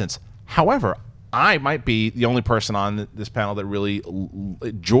substance. However, I might be the only person on this panel that really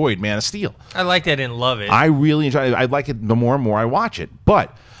enjoyed Man of Steel. I liked it. I didn't love it. I really enjoyed it. I like it the more and more I watch it.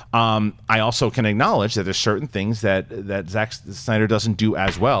 But I also can acknowledge that there's certain things that Zack Snyder doesn't do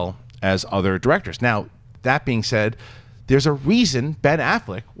as well as other directors. Now, that being said, there's a reason Ben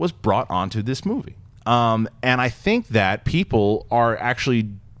Affleck was brought onto this movie. And I think that people are actually,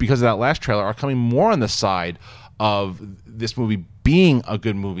 because of that last trailer, are coming more on the side of this movie being a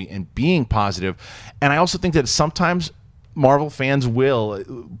good movie and being positive. And I also think that sometimes Marvel fans will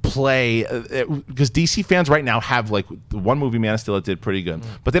play, because DC fans right now have like the one movie, Man of Steel, that did pretty good,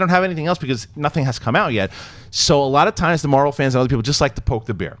 but they don't have anything else because nothing has come out yet. So a lot of times the Marvel fans and other people just like to poke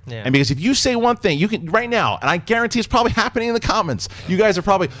the bear. Yeah. And because if you say one thing, you can right now, and I guarantee it's probably happening in the comments, you guys are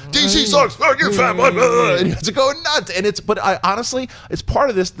probably, DC sucks, fuck you fat boy, and you have to go nuts. And it's, but honestly, it's part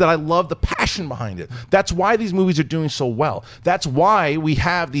of this that I love the passion behind it. That's why these movies are doing so well. That's why we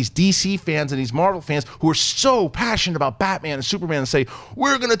have these DC fans and these Marvel fans who are so passionate about Batman and Superman and say,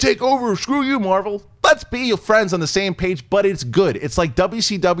 we're going to take over, screw you, Marvel. Let's be your friends on the same page, but it's good. It's like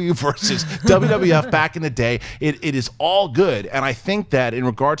WCW versus WWF back in the day. It is all good. And I think that in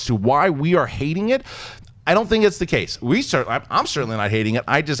regards to why we are hating it, I don't think it's the case. I'm certainly not hating it.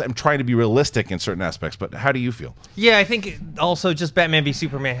 I'm trying to be realistic in certain aspects. But how do you feel? Yeah, I think also just Batman v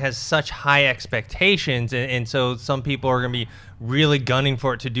Superman has such high expectations, and so some people are going to be really gunning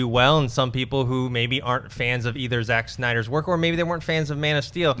for it to do well, and some people who maybe aren't fans of either Zack Snyder's work, or maybe they weren't fans of Man of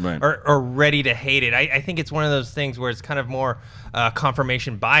Steel, right, are ready to hate it. I think it's one of those things where it's kind of more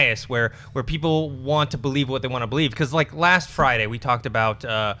confirmation bias, where people want to believe what they want to believe. Because like last Friday, we talked about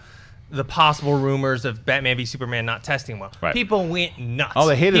the possible rumors of Batman v Superman not testing well. Right. People went nuts. Oh,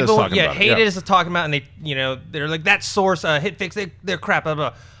 they hated us talking about it. Hated us talking about it, and they're like, that source, HitFix, they're crap, blah,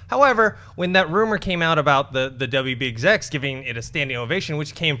 blah. However, when that rumor came out about the WB execs giving it a standing ovation,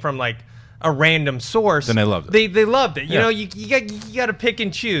 which came from like a random source, then they loved it. They loved it. You know, you got to pick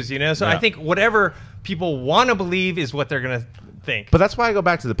and choose. So I think whatever people want to believe is what they're gonna think. But that's why I go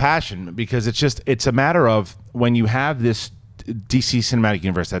back to the passion, because it's a matter of when you have this DC cinematic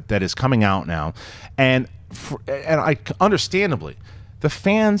universe that is coming out now, and I understandably, the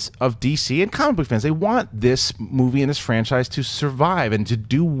fans of DC and comic book fans, they want this movie and this franchise to survive and to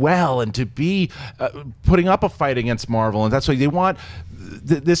do well and to be putting up a fight against Marvel, and that's why they want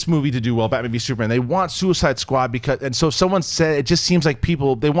this movie to do well, Batman v Superman. They want Suicide Squad, and so someone said it just seems like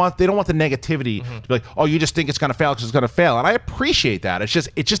people they don't want the negativity to be like, oh, you just think it's going to fail because it's going to fail, and I appreciate that. It's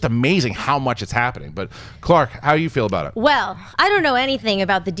just amazing how much it's happening. But Clarke, how do you feel about it? Well, I don't know anything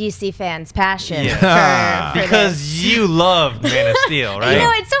about the DC fans' passion for because this. You love Man of Steel, right?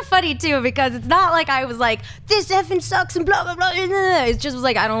 It's so funny too, because it's not like I was like, this effing sucks and blah blah blah. It just was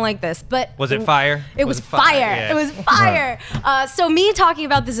like, I don't like this. But was it fire? It was fire. Yeah. It was fire. So me talking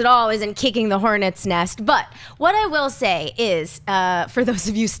about this at all isn't kicking the hornet's nest. But what I will say is, for those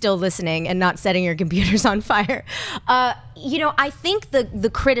of you still listening and not setting your computers on fire, I think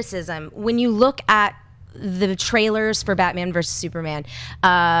the criticism when you look at the trailers for Batman versus Superman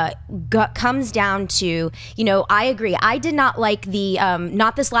comes down to, I agree. I did not like the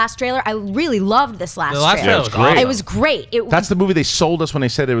not this last trailer. I really loved this last trailer. It was great. It was great. That's the movie they sold us when they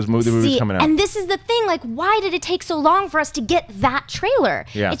said the movie was coming out. And this is the thing, like, why did it take so long for us to get that trailer?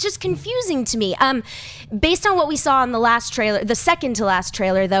 Yeah. It's just confusing to me. Based on what we saw in the last trailer, the second to last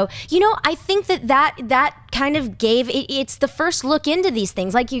trailer, though, I think that kind of gave it's the first look into these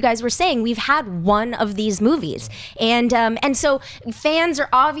things. Like you guys were saying, we've had one of these movies, and so fans are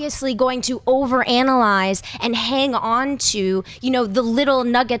obviously going to overanalyze and hang on to the little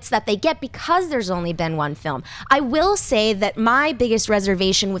nuggets that they get because there's only been one film. I will say that my biggest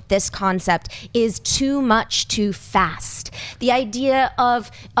reservation with this concept is too much too fast. The idea of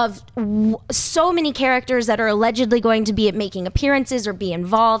so many characters that are allegedly going to be making appearances or be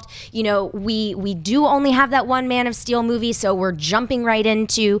involved. We do only have that one Man of Steel movie, so we're jumping right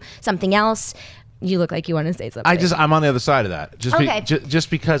into something else. You look like you want to say something. I'm on the other side of that. Just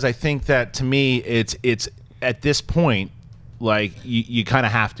because I think that, to me, it's at this point, like, you kind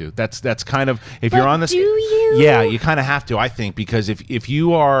of have to. That's kind of, if you're on this. Do you? Yeah, you kind of have to, I think, because if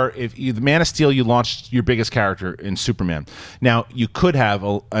the Man of Steel, you launched your biggest character in Superman. Now, you could have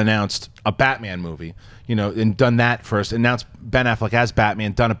announced a Batman movie, you know, and done that first, announced Ben Affleck as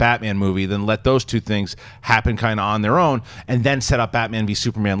Batman, done a Batman movie, then let those two things happen kind of on their own, and then set up Batman v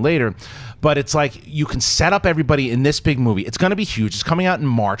Superman later. But it's like you can set up everybody in this big movie. It's going to be huge. It's coming out in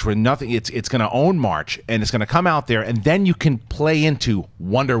March, where nothing. It's going to own March, and it's going to come out there, and then you can play into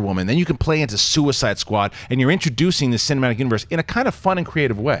Wonder Woman, then you can play into Suicide Squad, and you're introducing the cinematic universe in a kind of fun and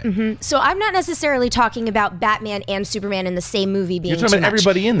creative way. So I'm not necessarily talking about Batman and Superman in the same movie being You're talking about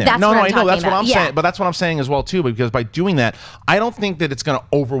everybody in there. That's No, what no, I'm I know. talking That's what about. I'm saying. But that's what I'm saying as well too. Because by doing that, I don't think that it's going to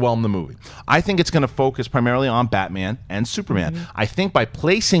overwhelm the movie. I think it's going to focus primarily on Batman and Superman. I think by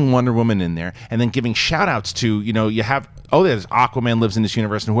placing Wonder Woman in there and then giving shout outs to, you know, you have, oh, there's Aquaman lives in this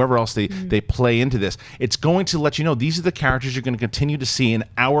universe, and whoever else they play into this, it's going to let you know these are the characters you're going to continue to see in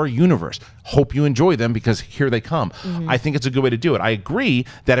our universe. Hope you enjoy them, because here they come. I think it's a good way to do it. I agree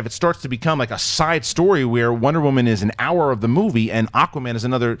that if it starts to become like a side story where Wonder Woman is an hour of the movie and Aquaman is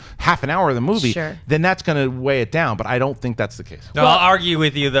another half an hour of the movie, then that's going to weigh it down. But I don't think that's the case. No, I'll argue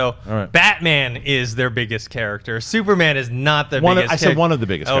with you though. right. Batman is their biggest character. Superman is not the biggest. I said one of the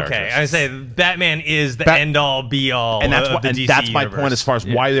biggest characters. Okay, I say Batman is the end all be all. And that's of what, the and DC that's my universe. point as far as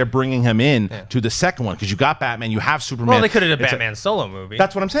why they're bringing him in to the second one, because you got Batman, you have Superman. Well, they could have done It's Batman solo movie.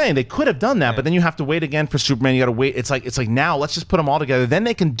 That's what I'm saying. They could have done that, but then you have to wait again for Superman. You got to wait. It's like now let's just put them all together. Then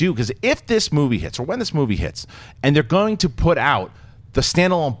they can do, because if this movie hits, or when this movie hits, and they're going to put out the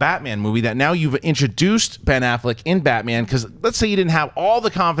standalone Batman movie, that now you've introduced Ben Affleck in Batman, because let's say you didn't have all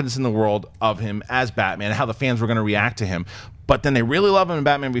the confidence in the world of him as Batman, how the fans were going to react to him, but then they really love him in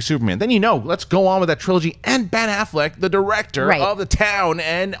Batman v Superman. Then, you know, let's go on with that trilogy, and Ben Affleck, the director of The Town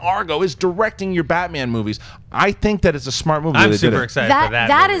and Argo, is directing your Batman movies. I think that it's a smart movie. I'm super excited for that.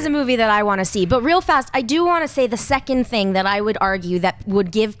 That movie. is a movie that I want to see. But real fast, I do want to say the second thing that I would argue that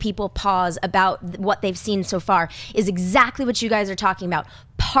would give people pause about what they've seen so far is exactly what you guys are talking about.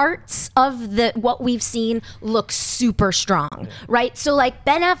 Parts of what we've seen look super strong, right? So like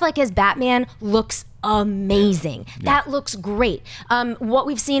Ben Affleck as Batman looks amazing. That looks great. What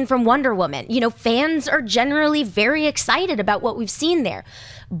we've seen from Wonder Woman, you know, fans are generally very excited about what we've seen there.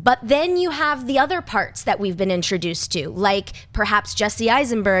 But then you have the other parts that we've been introduced to, like perhaps Jesse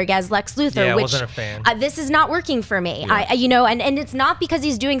Eisenberg as Lex Luthor, I which wasn't a fan. This is not working for me. You know, and it's not because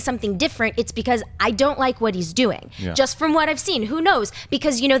he's doing something different. It's because I don't like what he's doing. Just from what I've seen, who knows?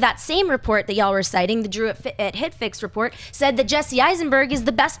 Because, you know, that same report that y'all were citing, the Drew at HitFix report, said that Jesse Eisenberg is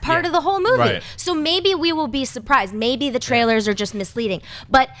the best part of the whole movie. So maybe we will be surprised. Maybe the trailers are just misleading.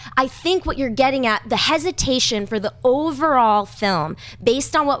 But I think what you're getting at, the hesitation for the overall film,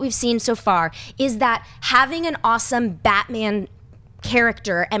 based on what we've seen so far, is that having an awesome Batman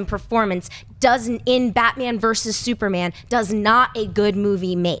character and performance doesn't, in Batman versus Superman, does not a good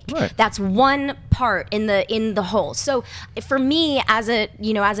movie make. That's one part in the whole. So for me, as a,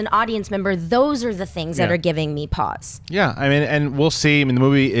 you know, as an audience member, those are the things that are giving me pause. Yeah, I mean, and we'll see. I mean, the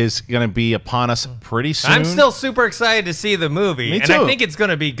movie is going to be upon us pretty soon. I'm still super excited to see the movie, Me and too. I think it's going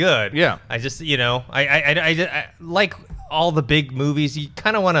to be good. Yeah. I just, you know, I like all the big movies. You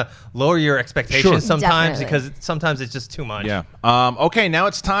kind of want to lower your expectations sometimes, because sometimes it's just too much. Yeah. Okay, now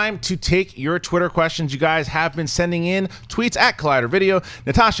it's time to take your Twitter questions. You guys have been sending in tweets at Collider Video.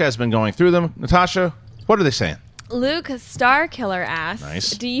 Natasha has been going through them. Natasha, what are they saying? Luke Starkiller asks, Nice.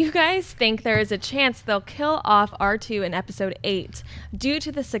 do you guys think there is a chance they'll kill off R2 in Episode 8 due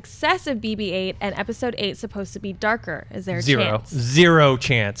to the success of BB-8 and Episode 8 supposed to be darker? Is there a chance? Zero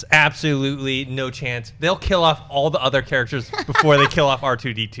chance. Absolutely no chance. They'll kill off all the other characters before they kill off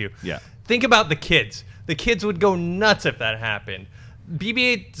R2-D2. Yeah. Think about the kids. The kids would go nuts if that happened.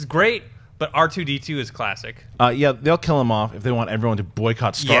 BB-8 is great, but R2-D2 is classic. Yeah, they'll kill him off if they want everyone to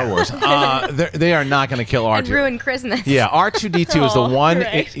boycott Star Wars. They are not going to kill R2. And ruin Christmas. Yeah, R2-D2 is the one.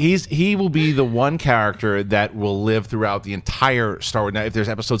 right. He will be the one character that will live throughout the entire Star Wars. Now, if there's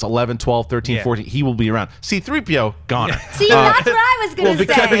episodes 11, 12, 13, 14, he will be around. C-3PO, goner. See, that's what I was going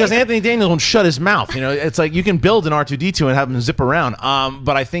to say. Because Anthony Daniels won't shut his mouth. You know, it's like you can build an R2-D2 and have him zip around.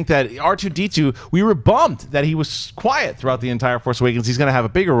 But I think that R2-D2, we were bummed that he was quiet throughout the entire Force Awakens. He's going to have a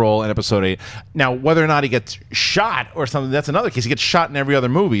bigger role in Episode 8. Now, whether or not he gets shot or something, that's another case. He gets shot in every other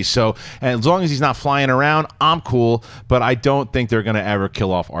movie. So as long as he's not flying around, I'm cool. But I don't think they're going to ever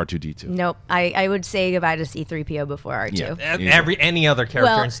kill off R2-D2. Nope. I would say goodbye to C-3PO before R2. Yeah. Any other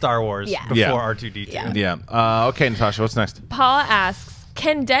character Well, in Star Wars before R2-D2. Yeah. Okay, Natasha, what's next? Paul asks,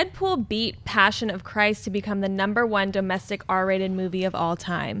 can Deadpool beat Passion of Christ to become the #1 domestic R-rated movie of all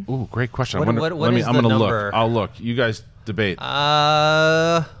time? Ooh, great question. What I'm is going the to number? look. I'll look. You guys debate.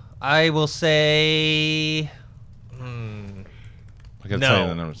 I will say... I gotta no. tell you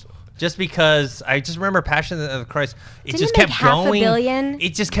the numbers. just because I just remember Passion of the Christ. It Didn't just it make kept half a going. billion?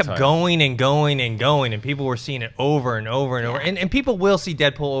 It just kept going and going and going, and people were seeing it over and over and over. And people will see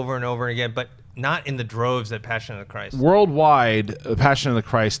Deadpool over and over again, but not in the droves that Passion of the Christ. Worldwide, Passion of the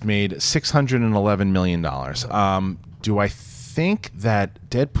Christ made $611 million. Do I think that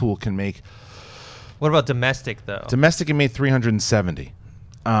Deadpool can make... What about domestic, though? Domestic, it made 370.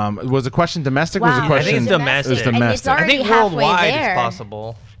 Was the question domestic? Wow. Was the question? I think it's domestic. It was And domestic. it's already I think halfway worldwide there. it's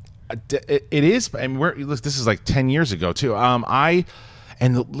possible. It is, and this is like 10 years ago too.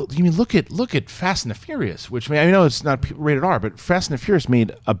 Look at Fast and the Furious, which I know it's not rated R, but Fast and the Furious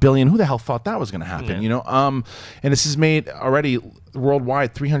made $1 billion. Who the hell thought that was going to happen? And this has made already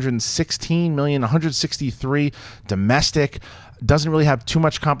worldwide 316 million, 163 domestic. Doesn't really have too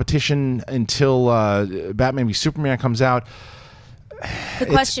much competition until Batman v Superman comes out. The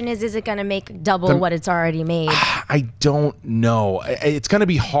question is it going to make double what it's already made? I don't know. It's going to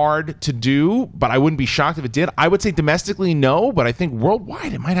be hard to do, but I wouldn't be shocked if it did. I would say domestically, no, but I think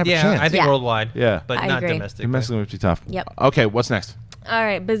worldwide it might have a chance. I think worldwide. Yeah. But I not agree. domestic. Domestically would be tough. Yep. Okay, what's next? All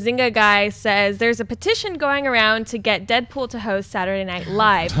right, Bazinga Guy says there's a petition going around to get Deadpool to host Saturday Night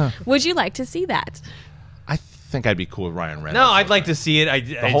Live. Would you like to see that? I think I'd be cool with Ryan Reynolds. No, I'd like to see it.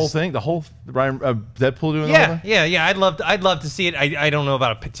 The whole thing, the whole Ryan Deadpool doing the whole thing? Yeah. I'd love to see it. I don't know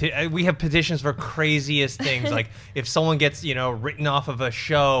about a petition. We have petitions for craziest things, like if someone gets written off of a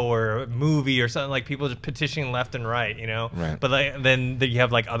show or a movie or something, like people just petitioning left and right, Right. But then you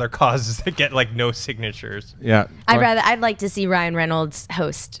have like other causes that get like no signatures. Yeah. I'd like to see Ryan Reynolds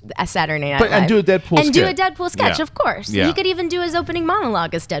host a Saturday Night Live. And do a Deadpool skit. And do a Deadpool sketch, Yeah. of course. Yeah. He could even do his opening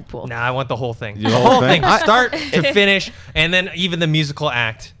monologue as Deadpool. Nah, I want the whole thing. The whole thing? start to finish, and then even the musical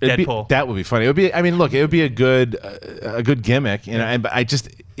act. Deadpool. That would be funny. It would be. I mean, look, it would be a good gimmick. And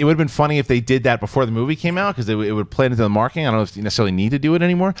it would have been funny if they did that before the movie came out because it would play into the marketing. I don't know if you necessarily need to do it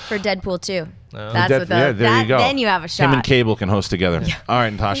anymore. For Deadpool 2. There you go. Then you have a shot. Him and Cable can host together. All right,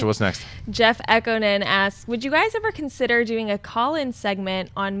 Natasha, what's next? Jeff Ekonen asks, would you guys ever consider doing a call-in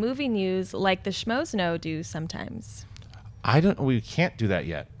segment on movie news like the Schmoes Know do sometimes? We can't do that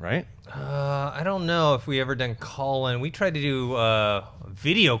yet, right? I don't know if we ever done call-in. We tried to do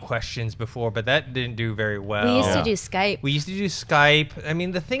video questions before, but that didn't do very well. We used to do Skype. We used to do Skype. I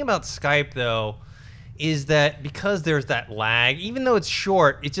mean, the thing about Skype, though, is that because there's that lag, even though it's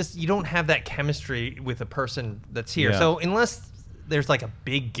short, it's just you don't have that chemistry with the person that's here. Yeah. So unless there's like a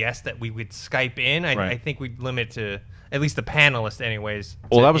big guest that we would Skype in, I Right. think we'd limit to at least the panelists, anyways.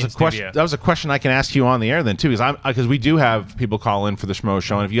 Well, that was a in question. studio. That was a question I can ask you on the air then too, because we do have people call in for the Schmoes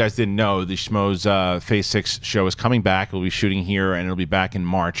show. And if you guys didn't know, the Schmoes Phase 6 show is coming back. We'll be shooting here, and it'll be back in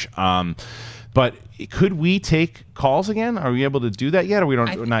March. But could we take calls again? Are we able to do that yet,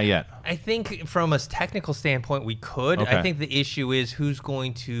 or not yet? I think from a technical standpoint, we could. Okay. I think the issue is who's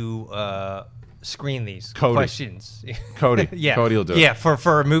going to screen these Cody. questions. Cody. Yeah. Cody will do it. Yeah,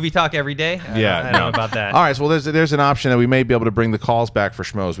 for movie talk every day. I don't know about that. All right, so there's an option that we may be able to bring the calls back for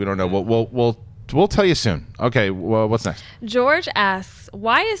Schmoes. We don't know. We'll tell you soon. Okay, well, what's next? George asks,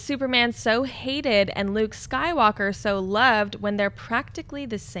 why is Superman so hated and Luke Skywalker so loved when they're practically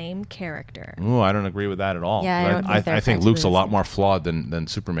the same character? Ooh, I don't agree with that at all. Yeah, I don't think they're I think Luke's a practically lot the same. more flawed than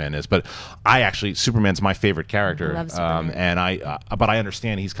Superman is. But Superman's my favorite character. I love Superman. And but I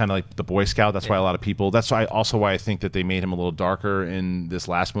understand he's kind of like the Boy Scout. That's why a lot of people. That's why I think that they made him a little darker in this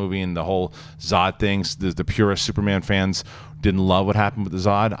last movie and the whole Zod things. The purest Superman fans didn't love what happened with the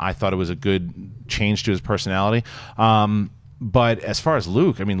Zod. I thought it was a good change to his personality. But as far as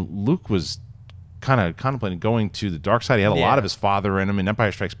Luke, I mean, Luke was kind of contemplating going to the dark side. He had a lot of his father in him. In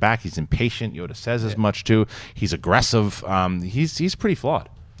Empire Strikes Back, he's impatient. Yoda says as much too. He's aggressive. He's pretty flawed.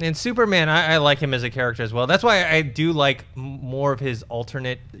 And Superman, I like him as a character as well. That's why I do like more of his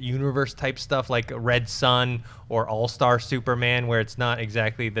alternate universe type stuff, like Red Sun or All-Star Superman, where it's not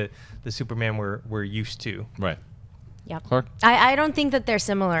exactly the Superman we're used to. Right. Yep. Clarke? I don't think that they're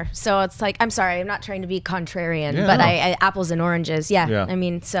similar. So it's like, I'm sorry, I'm not trying to be contrarian, Yeah, but no. I apples and oranges. Yeah. Yeah. I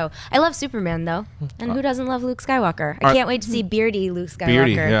mean, so I love Superman though. And who doesn't love Luke Skywalker? I can't wait to see beardy Luke Skywalker.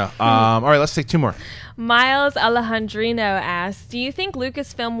 Beardy, yeah. All right, let's take two more. Miles Alejandrino asks, do you think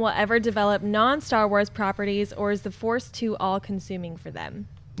Lucasfilm will ever develop non-Star Wars properties, or is the Force too all-consuming for them?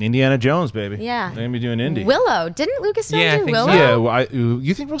 Indiana Jones, baby. Yeah. They're going to be doing Indy. Willow. Didn't Lucasfilm Yeah, I do think so. Willow? Yeah, well,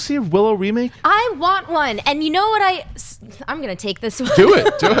 you think we'll see a Willow remake? I want one. And you know what I'm going to take this one. Do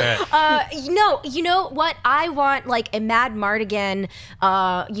it. Do it. You know what? I want like a Mad Mardigan,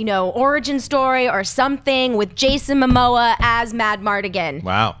 origin story or something with Jason Momoa as Mad Mardigan.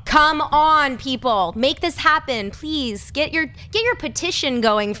 Wow. Come on, people. Make this happen, please. Get your petition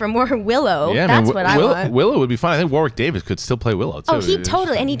going for more Willow. Yeah, That's man, what I want. Willow would be fun. I think Warwick Davis could still play Willow, too. Oh, he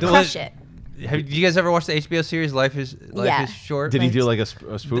totally. and he'd crush it. Have you guys ever watched the HBO series Life is Short? Did he do like a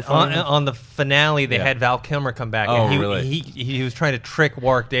spoof on the finale? They had Val Kilmer come back, and he was trying to trick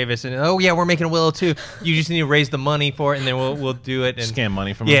Warwick Davis, and we're making a Willow too. You just need to raise the money for it, and then we'll do it. And scam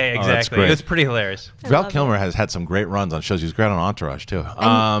money from him. Yeah, exactly. It was pretty hilarious. Val Kilmer has had some great runs on shows. He was great on Entourage too.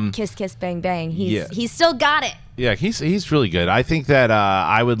 Kiss Kiss Bang Bang. He's still got it. Yeah, he's really good. I think that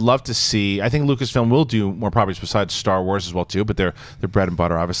I would love to see. I think Lucasfilm will do more properties besides Star Wars as well too. But their bread and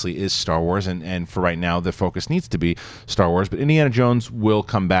butter obviously is Star Wars, and for right now the focus needs to be Star Wars. But Indiana Jones will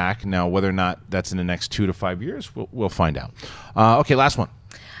come back. Now whether or not that's in the next 2 to 5 years, we'll find out. Okay, last one.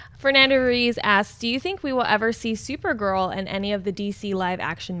 Fernando Ruiz asks, do you think we will ever see Supergirl in any of the DC live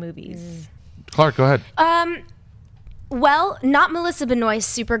action movies? Clarke, go ahead. Well, not Melissa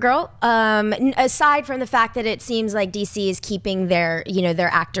Benoist's Supergirl. Aside from the fact that it seems like DC is keeping their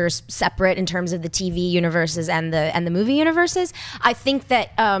actors separate in terms of the TV universes and the movie universes, I think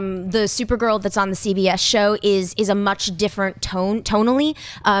that the Supergirl that's on the CBS show is a much different tonally.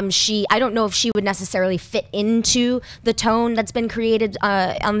 I don't know if she would necessarily fit into the tone that's been created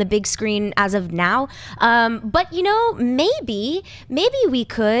on the big screen as of now. But maybe we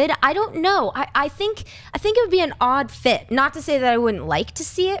could. I don't know. I think it would be an odd fit. Not to say that I wouldn't like to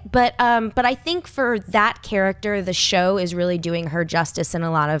see it, but I think for that character, the show is really doing her justice in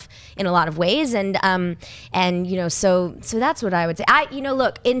a lot of ways, and so that's what I would say.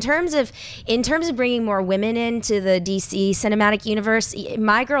 Look, in terms of bringing more women into the DC cinematic universe,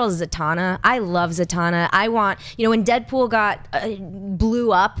 my girl is Zatanna. I love Zatanna. I want, when Deadpool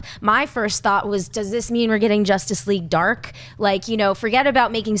blew up, my first thought was, does this mean we're getting Justice League Dark? Forget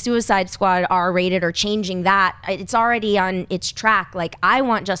about making Suicide Squad R-rated or changing that. It's already on its track. I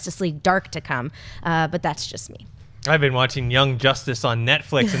want Justice League Dark to come, but that's just me. I've been watching Young Justice on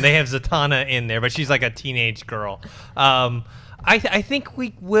Netflix, and they have Zatanna in there, but she's like a teenage girl. I think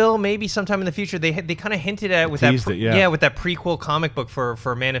we will maybe sometime in the future. They kind of hinted at with that with that prequel comic book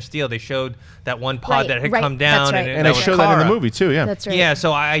for Man of Steel. They showed that one pod that had come down, and they showed that in the movie too. Yeah, that's right. Yeah,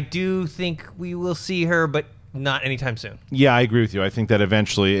 so I do think we will see her, but not anytime soon. Yeah, I agree with you. I think that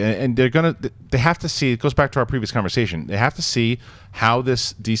eventually, and they have to see, it goes back to our previous conversation, they have to see how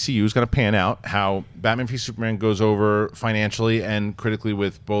this DCU is going to pan out, how Batman v Superman goes over financially and critically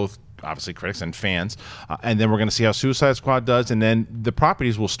with both, obviously, critics and fans, and then we're going to see how Suicide Squad does, and then the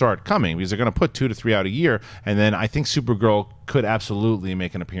properties will start coming because they're going to put 2 to 3 out a year, and then I think Supergirl could absolutely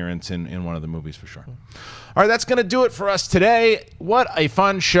make an appearance in one of the movies for sure. All right, that's going to do it for us today. What a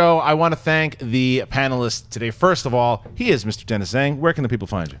fun show. I want to thank the panelists today. First of all, he is Mr. Dennis Tzeng. Where can the people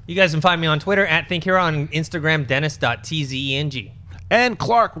find you? You guys can find me on Twitter @ThinkHero, on Instagram, dennis.tzeng. And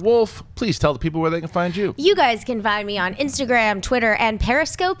Clarke Wolfe, please tell the people where they can find you. You guys can find me on Instagram, Twitter, and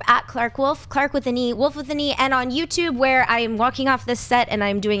Periscope @Clarke Wolfe, Clarke with an E, Wolf with an E, and on YouTube, where I am walking off this set and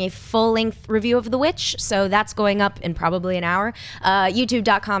I'm doing a full-length review of The Witch, so that's going up in probably an hour.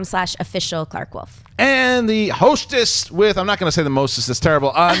 YouTube.com/official Clarke Wolfe. And the hostess with, I'm not going to say the mostest, that's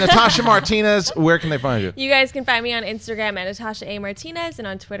terrible, Natasha Martinez. Where can they find you? You guys can find me on Instagram @Natasha A. Martinez and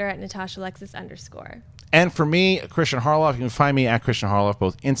on Twitter @NatashaAlexis_. And for me, Kristian Harloff, you can find me @Kristian Harloff,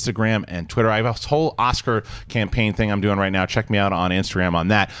 both Instagram and Twitter. I have a whole Oscar campaign thing I'm doing right now. Check me out on Instagram on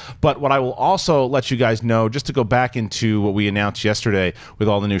that. But what I will also let you guys know, just to go back into what we announced yesterday with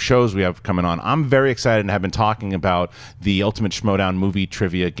all the new shows we have coming on, I'm very excited and have been talking about the Ultimate Schmodown movie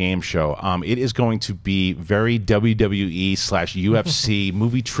trivia game show. It is going to be very WWE/UFC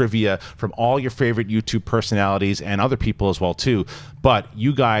movie trivia from all your favorite YouTube personalities and other people as well too. But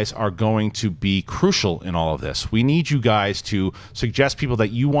you guys are going to be crucial in all of this. We need you guys to suggest people that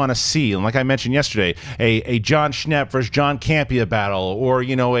you want to see. And like I mentioned yesterday, a John Schnepp versus John Campia battle, or a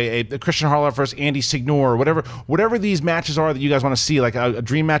Kristian Harloff versus Andy Signor, whatever these matches are that you guys want to see. Like a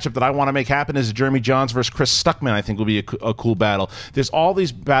dream matchup that I want to make happen is Jeremy Johns versus Chris Stuckman. I think will be a cool battle. There's all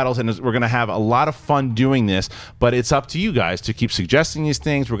these battles, and we're going to have a lot of fun doing this, but it's up to you guys to keep suggesting these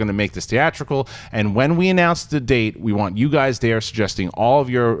things. We're going to make this theatrical, and when we announce the date, we want you guys there suggesting all of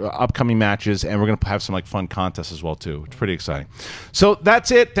your upcoming matches, and we're going to have some fun contests as well too. It's pretty exciting. So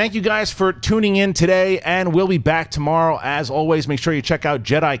that's it. Thank you guys for tuning in today, and we'll be back tomorrow. As always, make sure you check out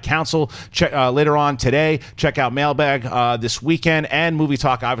Jedi Council later on today. Check out Mailbag this weekend, and Movie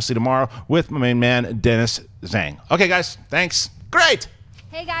Talk obviously tomorrow with my main man Dennis Tzeng. Okay guys, thanks. Great.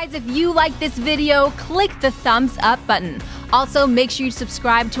 Hey guys, if you like this video, click the thumbs up button. Also, make sure you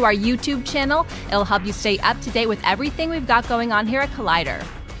subscribe to our YouTube channel. It'll help you stay up to date with everything we've got going on here at Collider.